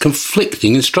boss's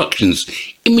conflicting instructions.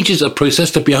 Images of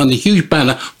Processor behind the huge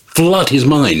banner flood his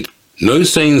mind. No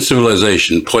sane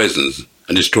civilization poisons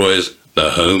and destroys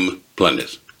their home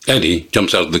planet. Eddie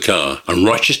jumps out of the car and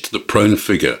rushes to the prone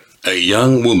figure, a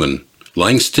young woman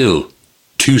lying still,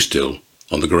 too still,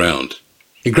 on the ground.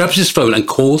 He grabs his phone and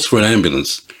calls for an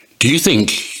ambulance. Do you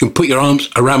think you can put your arms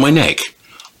around my neck?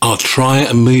 I'll try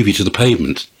and move you to the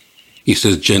pavement, he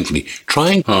says gently,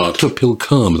 trying hard to appear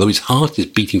calm, though his heart is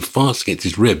beating fast against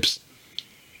his ribs.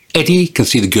 Eddie can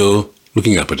see the girl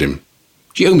looking up at him.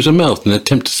 She opens her mouth in an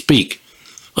attempt to speak.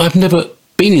 I've never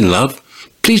been in love.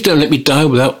 Please don't let me die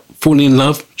without falling in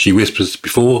love, she whispers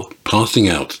before passing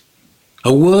out.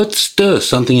 A word stirs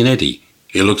something in Eddie.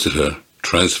 He looks at her,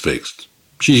 transfixed.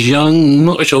 She's young,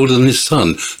 not much older than his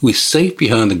son, who is safe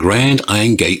behind the grand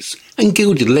iron gates and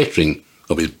gilded lettering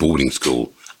of his boarding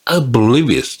school,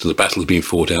 oblivious to the battles being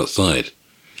fought outside.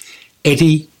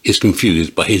 Eddie is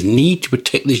confused by his need to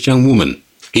protect this young woman.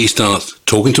 He starts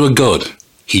talking to a god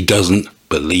he doesn't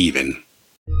believe in.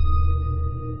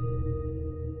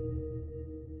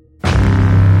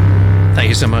 Thank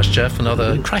you so much, Jeff.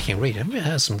 Another cracking read. We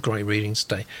had some great readings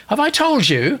today. Have I told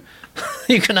you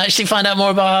you can actually find out more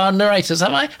about our narrators?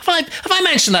 Have I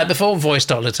mentioned that before?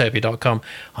 Voice.litopia.com.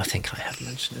 I think I have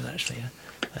mentioned it, actually.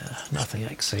 Nothing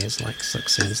exceeds like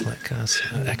succeeds like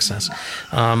excess.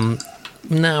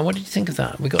 Now, what did you think of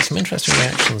that? We got some interesting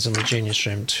reactions in the Genius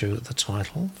Room to the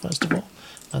title, first of all.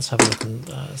 Let's have a look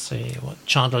and see what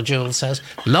Chandler Jewell says.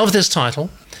 Love this title.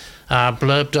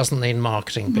 Blurb doesn't need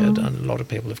marketing bid, and a lot of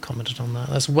people have commented on that.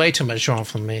 That's way too much genre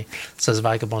for me, says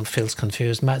Vagabond, feels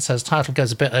confused. Matt says title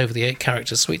goes a bit over the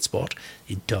 8-character sweet spot.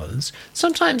 It does.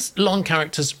 Sometimes long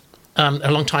titles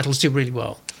do really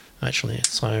well, actually.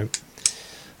 So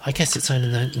I guess it's only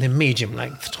the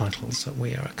medium-length titles that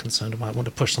we are concerned about. I want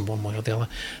to push them one way or the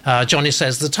other. Johnny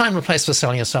says, the time and place for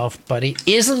selling yourself, buddy,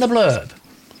 isn't the blurb.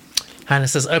 Hannah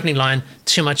says, opening line,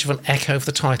 too much of an echo of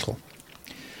the title.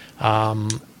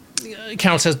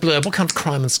 Carol says, blurb, what kind of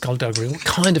crime and skullduggery? What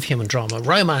kind of human drama?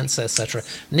 Romance, etc.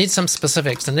 Need some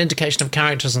specifics, an indication of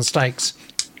characters and stakes.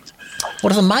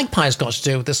 What have the magpies got to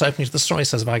do with this opening to the story,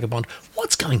 says Vagabond.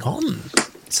 What's going on,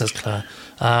 says Claire.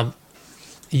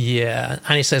 Yeah,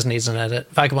 Annie says needs an edit.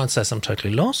 Vagabond says I'm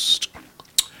totally lost.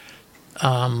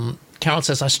 Carol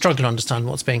says I struggle to understand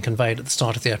what's being conveyed at the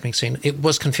start of the opening scene. It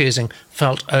was confusing,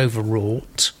 felt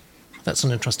overwrought. That's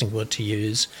an interesting word to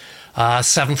use.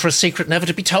 7 for a secret never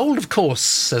to be told, of course,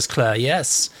 says Claire.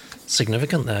 Yes,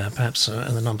 significant there, perhaps,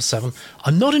 in the number 7.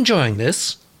 I'm not enjoying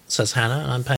this, says Hannah,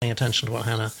 and I'm paying attention to what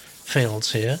Hannah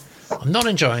feels here. I'm not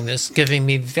enjoying this, giving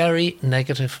me very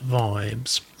negative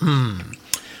vibes.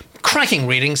 Cracking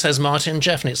reading, says Martin.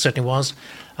 Jeff, and it certainly was.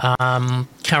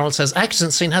 Carol says,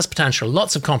 accident scene has potential,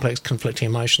 lots of complex, conflicting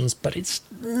emotions, but it's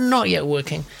not yet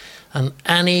working. And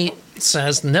Annie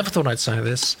says, never thought I'd say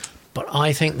this, but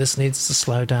I think this needs to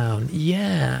slow down.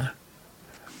 Yeah.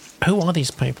 Who are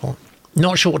these people?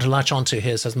 Not sure what to latch onto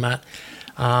here, says Matt.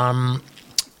 And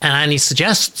Annie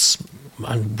suggests,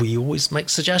 and we always make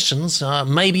suggestions,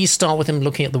 maybe start with him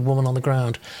looking at the woman on the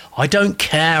ground. I don't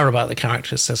care about the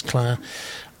characters, says Claire.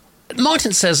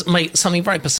 Martin says something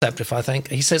very perceptive, I think.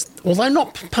 He says, although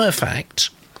not perfect,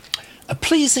 a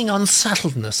pleasing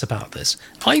unsettledness about this.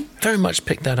 I very much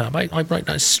picked that up. I wrote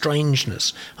that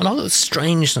strangeness. And I thought the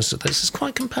strangeness of this is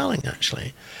quite compelling,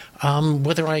 actually.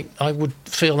 Whether I would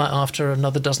feel that after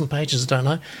another dozen pages, I don't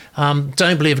know.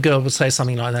 Don't believe a girl would say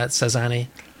something like that, says Annie.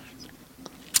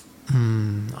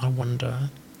 I wonder.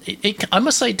 I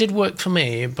must say it did work for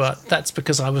me, but that's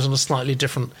because I was in a slightly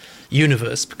different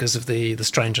universe because of the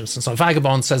strangeness and so on.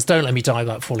 Vagabond says, don't let me die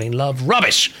without falling in love.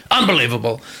 Rubbish!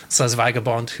 Unbelievable! Says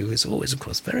Vagabond, who is always, of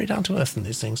course, very down to earth in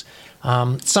these things.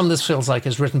 Some of this feels like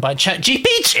it's written by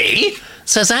ChatGPT,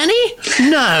 says Annie.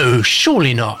 No,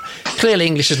 surely not. Clearly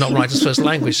English is not writer's first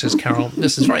language, says Carol.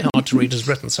 This is very hard to read as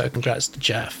written, so congrats to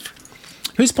Jeff.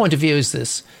 Whose point of view is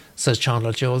this, says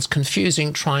Chandler Jules.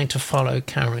 Confusing trying to follow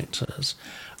characters.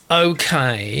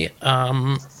 Okay,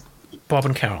 Bob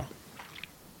and Carol.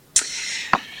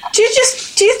 Do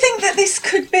you think that this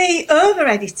could be over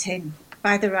editing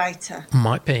by the writer?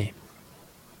 Might be.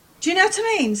 Do you know what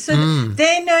I mean? So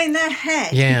they know in their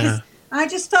head. Yeah. Because I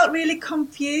just felt really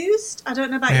confused. I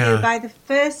don't know about you, by the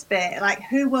first bit, like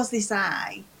who was this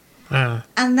I?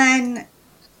 And then,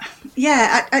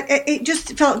 it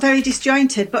just felt very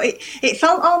disjointed. But it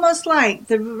felt almost like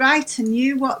the writer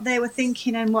knew what they were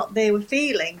thinking and what they were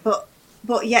feeling, but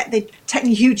yet they'd taken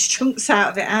huge chunks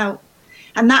out of it out.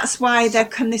 And that's why there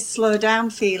can this slow down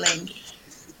feeling.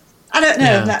 I don't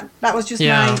know. That was just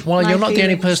my Well, you're not feelings. the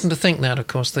only person to think that, of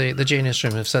course. The Genius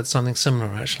Room have said something similar,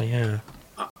 actually, yeah.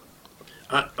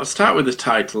 I'll start with the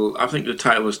title. I think the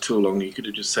title was too long. You could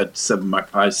have just said 7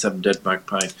 Magpies, 7 Dead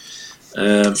Magpies.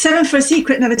 7 for a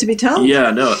secret never to be told.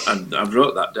 Yeah, no, I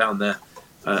wrote that down there.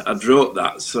 I wrote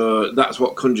that, so that's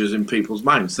what conjures in people's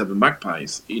minds, 7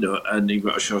 Magpies, and you've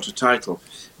got a shorter title.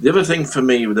 The other thing for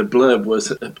me with the blurb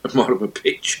was more of a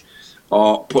pitch,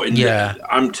 or putting,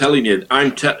 I'm telling you,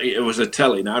 it was a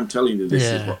telling, I'm telling you this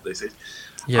is what this is.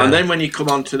 Yeah. And then when you come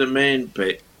on to the main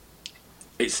bit,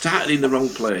 it started in the wrong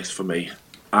place for me.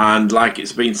 And like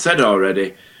it's been said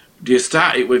already, do you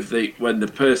start it with when the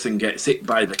person gets hit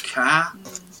by the car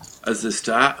as the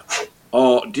start?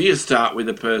 Or do you start with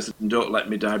the person, don't let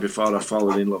me die before I've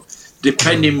fallen in love?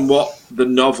 Depending what the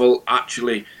novel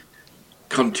actually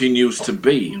continues to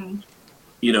be.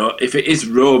 If it is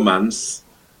romance,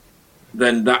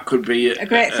 then that could be a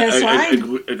great first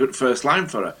line. A good first line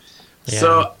for her. Yeah.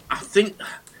 So I think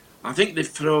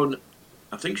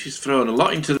she's thrown a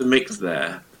lot into the mix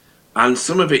there, and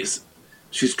some of it's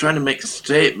she's trying to make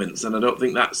statements, and I don't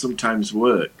think that sometimes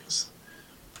works.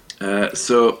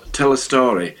 So tell a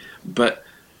story, but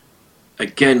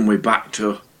again we're back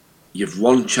to you've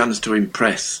one chance to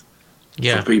impress.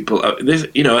 For people. This,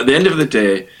 at the end of the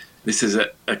day, this is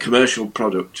a commercial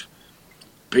product.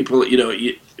 People,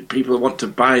 people want to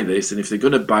buy this, and if they're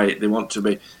going to buy it, they want to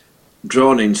be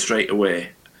drawn in straight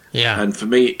away. Yeah. And for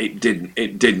me, it didn't.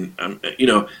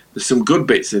 There's some good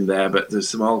bits in there, but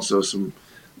there's also some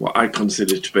what I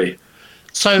consider to be.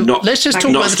 So let's just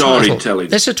talk about the title.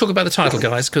 Let's just talk about the title,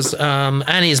 guys, because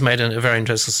Annie's made a very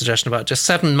interesting suggestion about just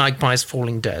 7 magpies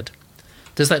falling dead.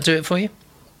 Does that do it for you?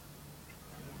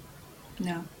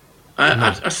 No.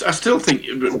 I still think.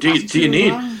 Do you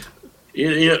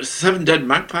need 7 dead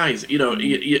magpies? Do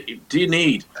you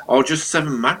need or just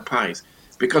 7 magpies?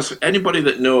 Because anybody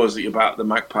that knows about the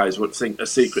magpies would think a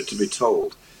secret to be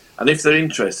told, and if they're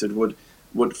interested, would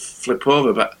flip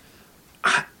over. But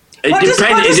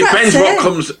it depends what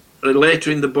comes later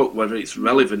in the book, whether it's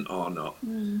relevant or not.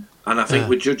 And I think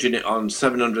we're judging it on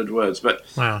 700 words. But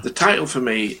the title for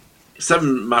me,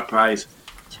 7 magpies.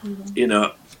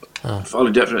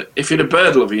 Falling dead. If you're a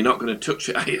bird lover, you're not going to touch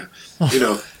it, are you?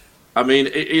 I mean,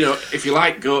 if you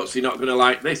like goats, you're not going to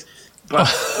like this. But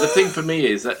the thing for me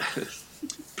is that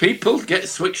people get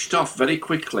switched off very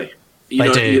quickly.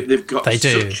 They've got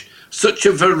such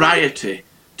a variety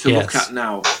to look at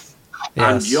now.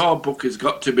 And your book has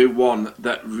got to be one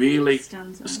that really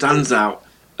stands out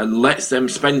and lets them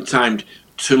spend time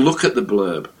to look at the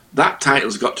blurb. That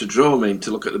title's got to draw me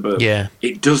to look at the blurb. Yeah.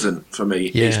 It doesn't for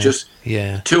me. Yeah. It's just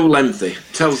too lengthy.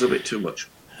 Tells a bit too much.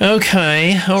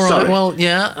 Okay, all right. Sorry. Well,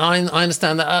 I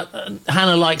understand that.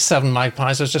 Hannah likes 7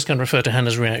 magpies. I was just going to refer to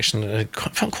Hannah's reaction.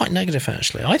 Felt quite negative,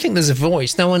 actually. I think there's a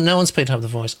voice. No one's picked up the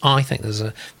voice. I think there's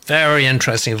a very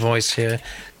interesting voice here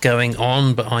going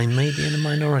on, but I may be in a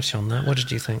minority on that. What did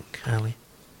you think, Ali?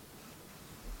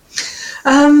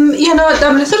 I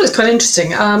thought it was quite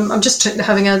interesting. I'm just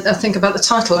having a think about the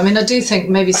title. I mean, I do think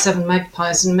maybe 7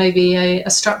 magpies and maybe a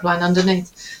strapline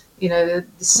underneath. The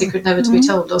secret never to be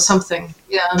told or something.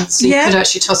 Yeah, so you could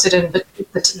actually toss it in, but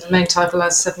the main title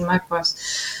has 7 magpies.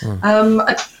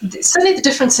 Certainly the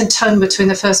difference in tone between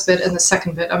the first bit and the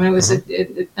second bit, I mean, it was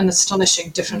an astonishing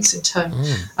difference in tone.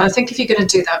 I think if you're going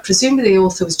to do that, presumably the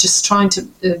author was just trying to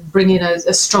bring in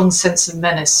a strong sense of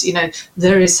menace. You know,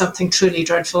 there is something truly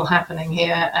dreadful happening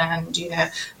here, and, you know,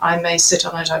 I may sit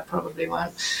on it, I probably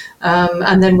won't.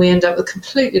 And then we end up with a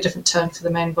completely different tone for the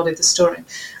main body of the story.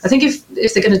 I think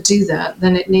if they're going to do that,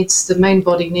 then the main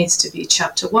body needs to be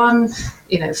chapter 1,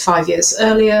 you know, 5 years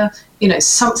earlier, you know,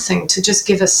 something to just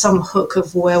give us some hook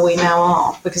of where we now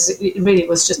are, because it really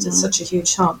was just in such a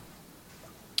huge hum.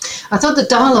 I thought the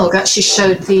dialogue actually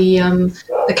showed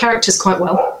the characters quite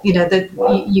well. You know, that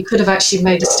you could have actually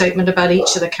made a statement about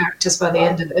each of the characters by the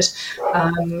end of it,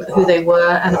 who they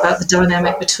were and about the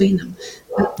dynamic between them.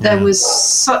 But there was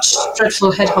such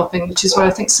dreadful head hopping, which is where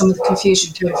I think some of the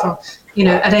confusion came from. You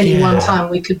know, at any one time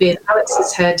we could be in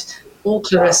Alex's head or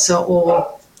Clarissa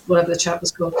or whatever the chap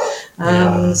was called.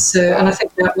 So, and I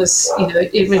think that was, you know,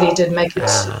 it really did make it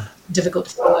difficult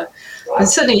to follow. And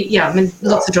certainly, I mean,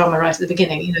 lots of drama right at the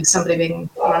beginning, you know, somebody being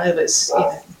run over, you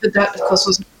know, but that, of course,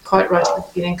 wasn't quite right at the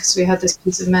beginning because we had this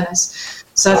piece of menace.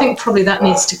 So I think probably that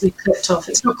needs to be clipped off.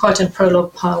 It's not quite a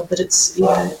prologue pile, but it's, you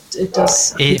know, it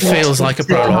does. It feels like a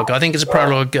prologue. I think it's a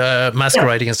prologue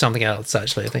masquerading as something else,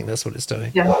 actually. I think that's what it's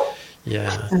doing.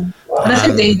 Yeah. And I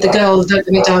think the girl, Don't Let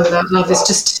Me Die Without Love, is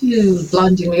just too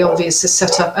blindingly obvious a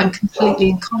setup and completely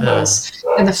incongruous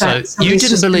in the fact. So you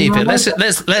didn't believe it.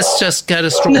 Let's just get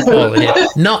a straw poll here.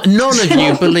 None of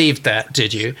you believed that,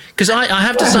 did you? Because I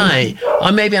have to say,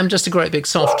 maybe I'm just a great big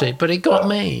softie, but it got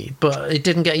me. But it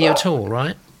didn't get you at all,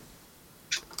 right?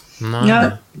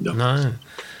 No.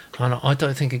 I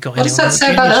don't think it got anyone. What does that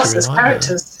say about us as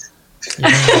characters?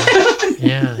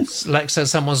 Lex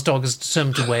says someone's dog is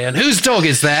determined to weigh, and whose dog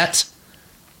is that?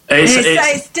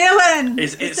 It's Dylan.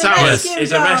 It's ours.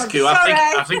 It's a rescue.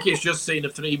 I think he's just seen a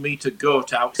 3-meter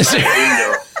goat outside the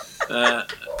window.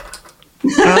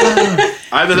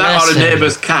 Either that or a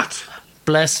neighbour's cat.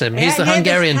 Bless him. He's the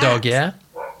Hungarian dog, yeah?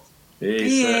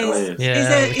 He is.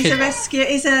 He's a rescue.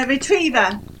 He's a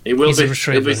retriever. He's a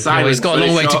retriever. He's got a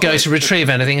long way to go to retrieve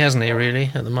anything, hasn't he, really,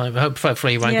 at the moment?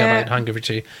 Hopefully he won't go back to Hungary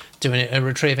to doing a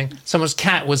retrieving. Someone's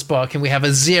cat was barking. We have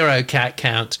a 0 cat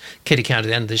count, kitty count at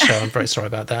the end of the show. I'm very sorry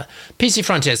about that. PC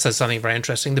Frontier says something very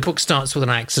interesting. The book starts with an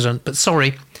accident, but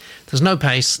sorry, there's no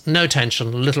pace, no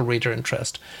tension, little reader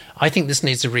interest. I think this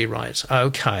needs a rewrite.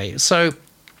 Okay, so...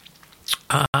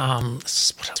 I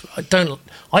don't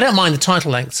mind the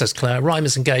title length, says Claire. Rhyme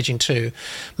is engaging too.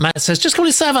 Matt says, just call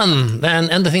it 7, then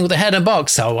end the thing with a head and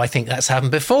box. So I think that's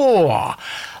happened before.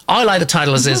 I like the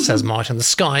title as is, says Martin. The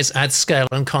skies add scale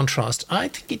and contrast. I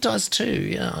think it does too,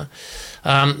 yeah.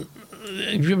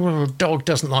 Your dog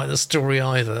doesn't like the story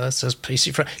either, says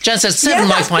PC Fred. Jan says, 7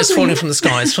 magpies falling from the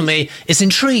skies for me is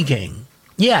intriguing.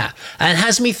 Yeah, and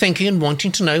has me thinking and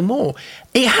wanting to know more.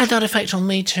 It had that effect on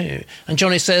me too. And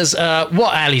Johnny says,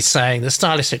 what Ali's saying, the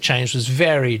stylistic change was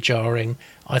very jarring.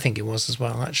 I think it was as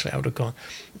well, actually. I would have gone,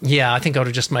 I think I would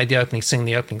have just made the opening scene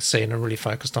and really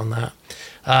focused on that.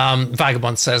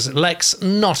 Vagabond says, Lex,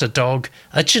 not a dog,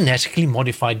 a genetically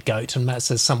modified goat. And Matt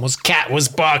says someone's cat was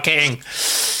barking.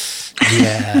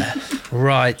 Yeah,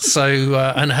 right. So,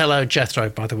 and hello, Jethro,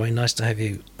 by the way. Nice to have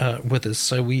you with us.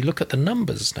 So we look at the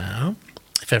numbers now.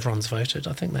 If everyone's voted,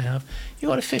 I think they have. You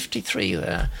got a 53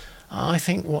 there. I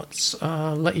think what's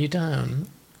let you down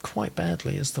quite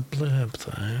badly is the blurb,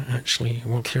 though, actually,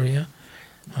 Walkyria.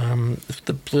 If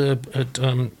the blurb had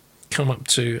come up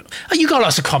to... you got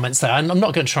lots of comments there, and I'm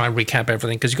not going to try and recap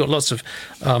everything because you've got lots of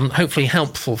hopefully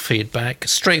helpful feedback,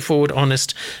 straightforward,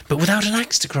 honest, but without an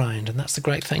axe to grind, and that's the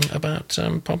great thing about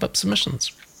pop-up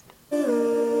submissions.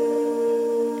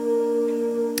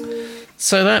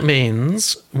 So that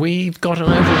means we've got an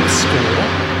overall score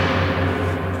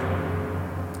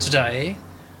today.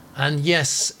 And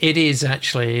yes, it is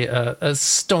actually a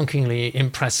stonkingly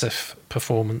impressive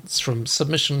performance from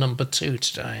submission number 2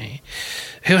 today,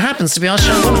 who happens to be our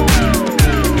show winner.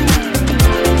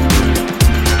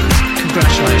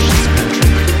 Congratulations, Patrick.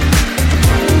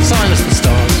 Silence the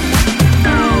Stars.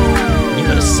 You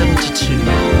got a 72.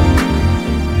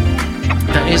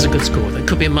 That is a good score. That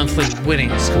could be a monthly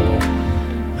winning score.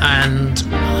 And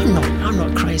I'm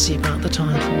not crazy about the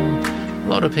title. A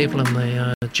lot of people in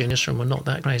the Genius Room are not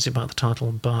that crazy about the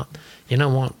title, but you know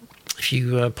what? If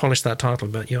you polish that title,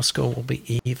 but your score will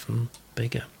be even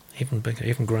bigger, even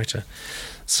greater.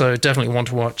 So definitely want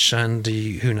to watch, and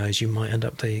who knows, you might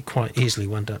quite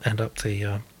easily end up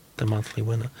the monthly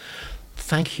winner.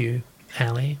 Thank you,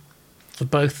 Ali, for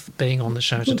both being on the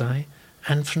show today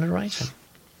and for narrating.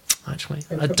 Actually,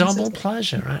 a double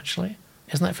pleasure. Actually.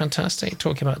 Isn't that fantastic?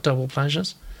 Talking about double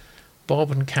pleasures.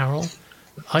 Bob and Carol.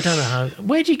 I don't know how.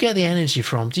 Where do you get the energy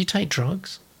from? Do you take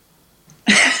drugs?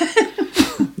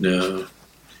 No.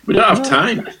 We don't have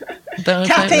time.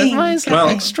 Caffeine.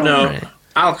 No.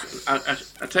 I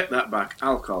take that back.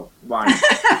 Alcohol. Wine.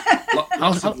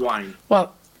 Lots of wine.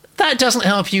 Well, that doesn't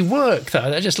help you work, though.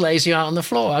 That just lays you out on the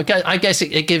floor. I guess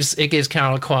it gives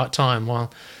Carol a quiet time while...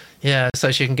 Yeah,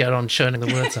 so she can get on churning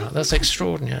the words out. That's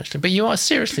extraordinary, actually. But you are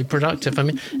seriously productive. I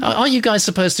mean, are you guys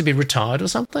supposed to be retired or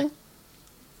something?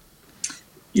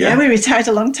 Yeah, we retired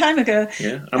a long time ago.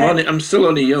 Yeah, I'm still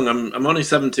only young. I'm only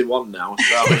 71 now,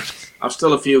 so I've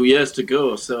still a few years to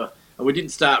go. So, and we didn't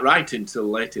start writing till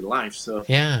late in life. So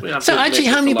yeah. So actually,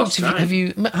 how many books have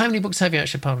you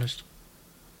actually published?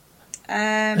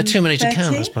 Too many to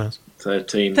count, I suppose.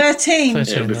 13. 13.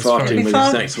 Yeah, before 14 with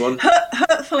this next one.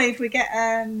 Hopefully, if we get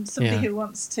somebody who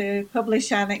wants to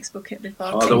publish our next book, it'll be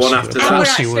 14. Oh, the one after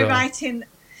that.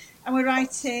 We're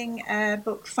writing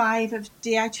book 5 of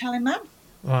D.I. Challingham.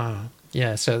 Wow.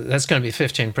 Yeah, so that's going to be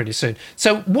 15 pretty soon.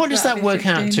 So what does that work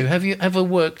out to? Have you ever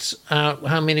worked out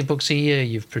how many books a year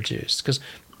you've produced? Because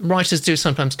writers do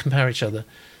sometimes compare each other,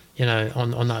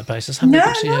 on that basis. How many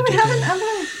books a year do you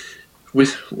do? We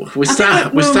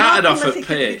started off at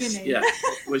pace. Yeah,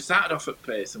 we started off at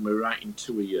pace, and we're writing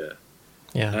 2 a year.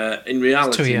 Yeah. In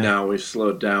reality, now we've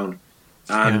slowed down,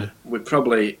 and we're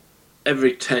probably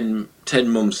every 10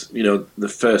 months. The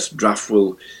first draft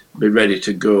will be ready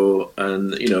to go,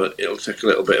 and it'll take a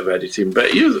little bit of editing.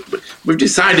 But we've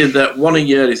decided that 1 a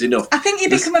year is enough. I think you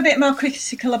become a bit more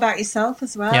critical about yourself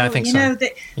as well. Yeah, I think so.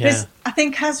 I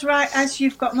think as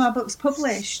you've got more books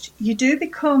published, you do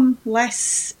become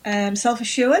less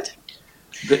self-assured.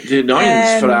 The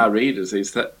annoyance for our readers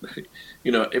is that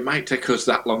it might take us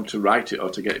that long to write it or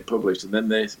to get it published, and then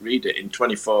they read it in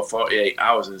 24, 48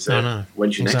 hours and say,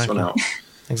 "When's your next one out?"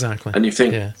 Exactly. And you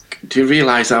think, do you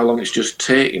realise how long it's just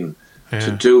taking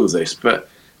to do this? But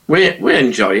we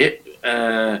enjoy it,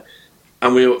 and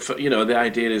the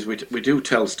idea is we do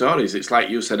tell stories. It's like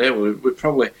you said, we're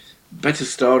probably better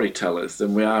storytellers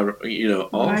than we are,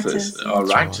 authors or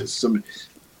writers.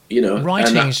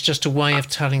 Writing is just a way of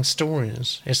telling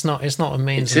stories. It's not a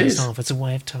means in itself. It's a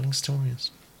way of telling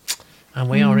stories. And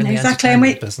we are in the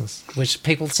entertainment business, which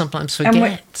people sometimes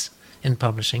forget. In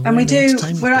publishing, and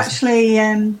we're actually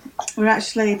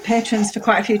patrons for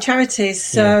quite a few charities.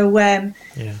 So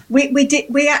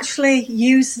we actually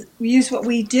use what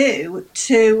we do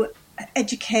to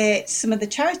educate some of the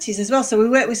charities as well. So we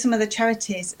work with some of the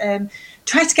charities,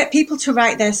 try to get people to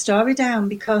write their story down,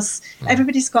 because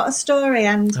everybody's got a story,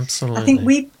 and absolutely. I think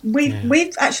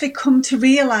we've actually come to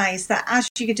realise that as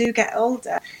you do get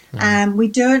older, we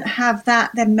don't have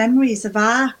the memories of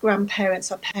our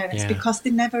grandparents or parents because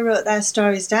they never wrote their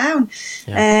stories down.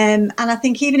 And I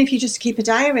think even if you just keep a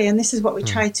diary, and this is what we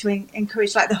try to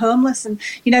encourage, like the homeless and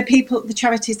the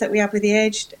charities that we have with the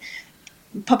aged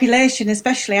population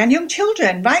especially, and young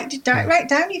children, write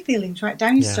down your feelings, write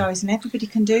down your stories, and everybody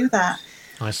can do that.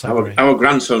 Our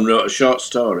grandson wrote a short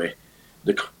story,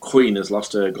 The Queen Has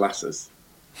Lost Her Glasses,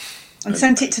 and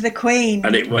sent it to the Queen,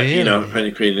 and it went,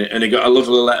 Penny Queen, and he got a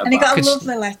lovely letter back.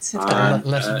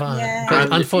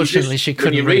 But unfortunately she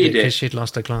couldn't read it because she'd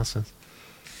lost her glasses.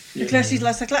 Because she's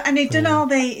lost her glasses, and he'd done all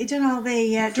the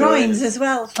drawings as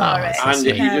well for it. And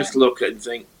you just look at it and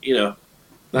think,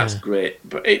 that's great,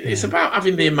 but it's about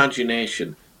having the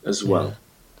imagination as well.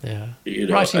 Yeah.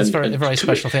 Writing's a very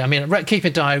special thing. I mean, keep a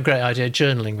diary, great idea.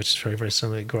 Journaling, which is very, very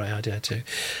similar, great idea too.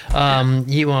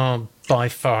 You are by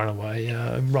far and away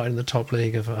right in the top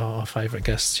league of our favourite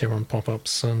guests here on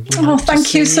Pop-Ups.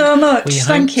 Thank you so much. We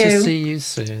hope to see you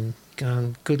soon.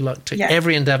 And good luck to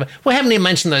every endeavour. We haven't even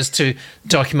mentioned those 2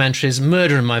 documentaries,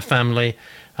 Murder in My Family.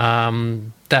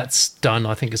 That's done.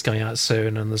 I think it's going out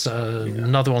soon. And there's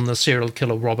another one, The Serial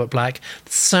Killer Robert Black.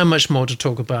 There's so much more to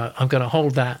talk about. I'm going to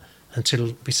hold that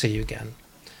until we see you again.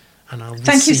 And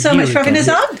thank you so much for having us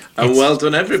on. And well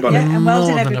done, everybody. Yeah, and well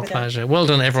done, everybody. More than a pleasure. Well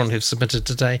done, everyone who's submitted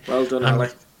today. Well done, Ali.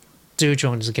 Do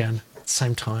join us again at the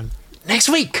same time next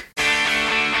week.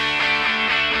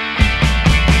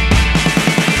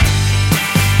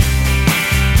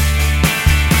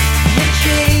 You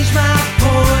changed my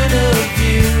point of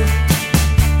view.